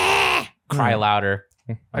 Yeah, Cry louder.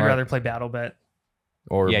 I'd rather play BattleBit.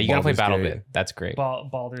 Or Yeah, you gotta play Baldur's BattleBit. Gate. That's great.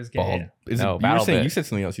 Baldur's Gate. Bald. Is No, it, you were saying BattleBit. you said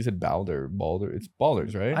something else. You said Baldur. It's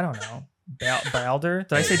Baldur's, right? I don't know. Baldur?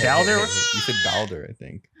 Did I say Baldur? You said Baldur, I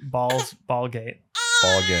think. Ballgate.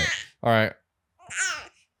 Ballgate. All right.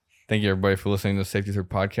 Thank you, everybody, for listening to the Safety Third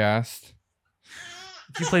podcast.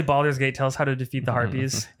 If you play Baldur's Gate, tell us how to defeat the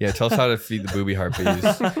harpies. Yeah, tell us how to feed the booby harpies.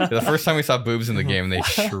 The first time we saw boobs in the game, they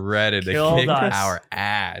shredded. They Killed kicked us. our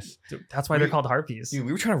ass. Dude, that's why they're called harpies. Dude,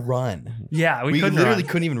 we were trying to run. Yeah, we We couldn't literally run.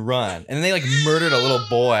 couldn't even run. And then they like murdered a little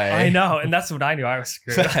boy. I know, and that's when I knew I was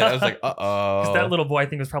screwed. I was like, uh-oh. Because that little boy, I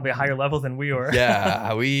think, was probably a higher level than we were.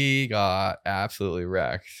 Yeah, we got absolutely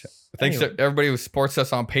wrecked. Thanks Anyway. to everybody who supports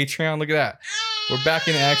us on Patreon. Look at that. We're back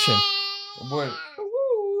in action. Oh boy.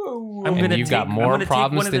 I'm And gonna you've got take- more I'm gonna take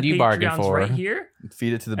problems one of than the you bargained Patreons for. right here,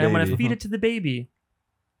 Feed it to the and I'm baby. gonna feed it to the baby.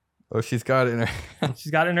 Oh, she's got it in her.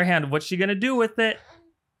 She's got it in her hand. What's she gonna do with it?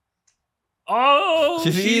 Oh,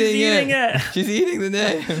 She's eating it. She's eating the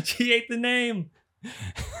name. She ate the name.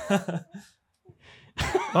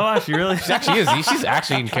 Oh, she really. She actually is. She's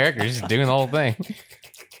actually in character. She's doing the whole thing.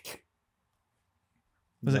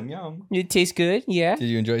 Was it- Yum, yum. It tastes good. Yeah. Did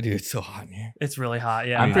you enjoy it? Dude, it's so hot in here. It's really hot.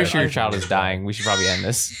 Yeah, I'm pretty I- sure your I- child is dying. We should probably end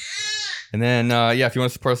this. And then, yeah, if you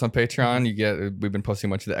want to support us on Patreon, we've been posting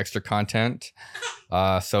a bunch of the extra content.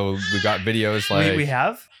 So we've got videos like. we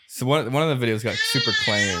have. So one of the videos got super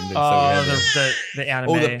claimed. And so we Oh, had the anime.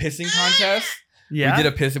 oh, the pissing contest. Yeah. We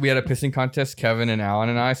had a pissing contest, Kevin and Alan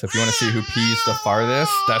and I. So if you want to see who pees the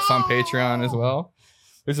farthest, that's on Patreon as well.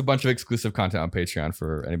 There's a bunch of exclusive content on Patreon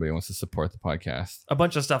for anybody who wants to support the podcast. A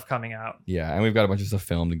bunch of stuff coming out. Yeah, and we've got a bunch of stuff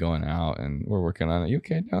filmed and going out, and we're working on it. You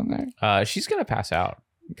okay down there? She's gonna pass out.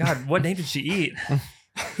 God, what name did she eat?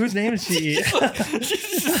 Whose name did she eat?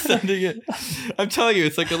 She's just sending it. I'm telling you,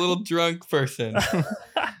 it's like a little drunk person.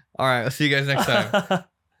 All right, I'll see you guys next time.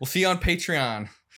 We'll see you on Patreon.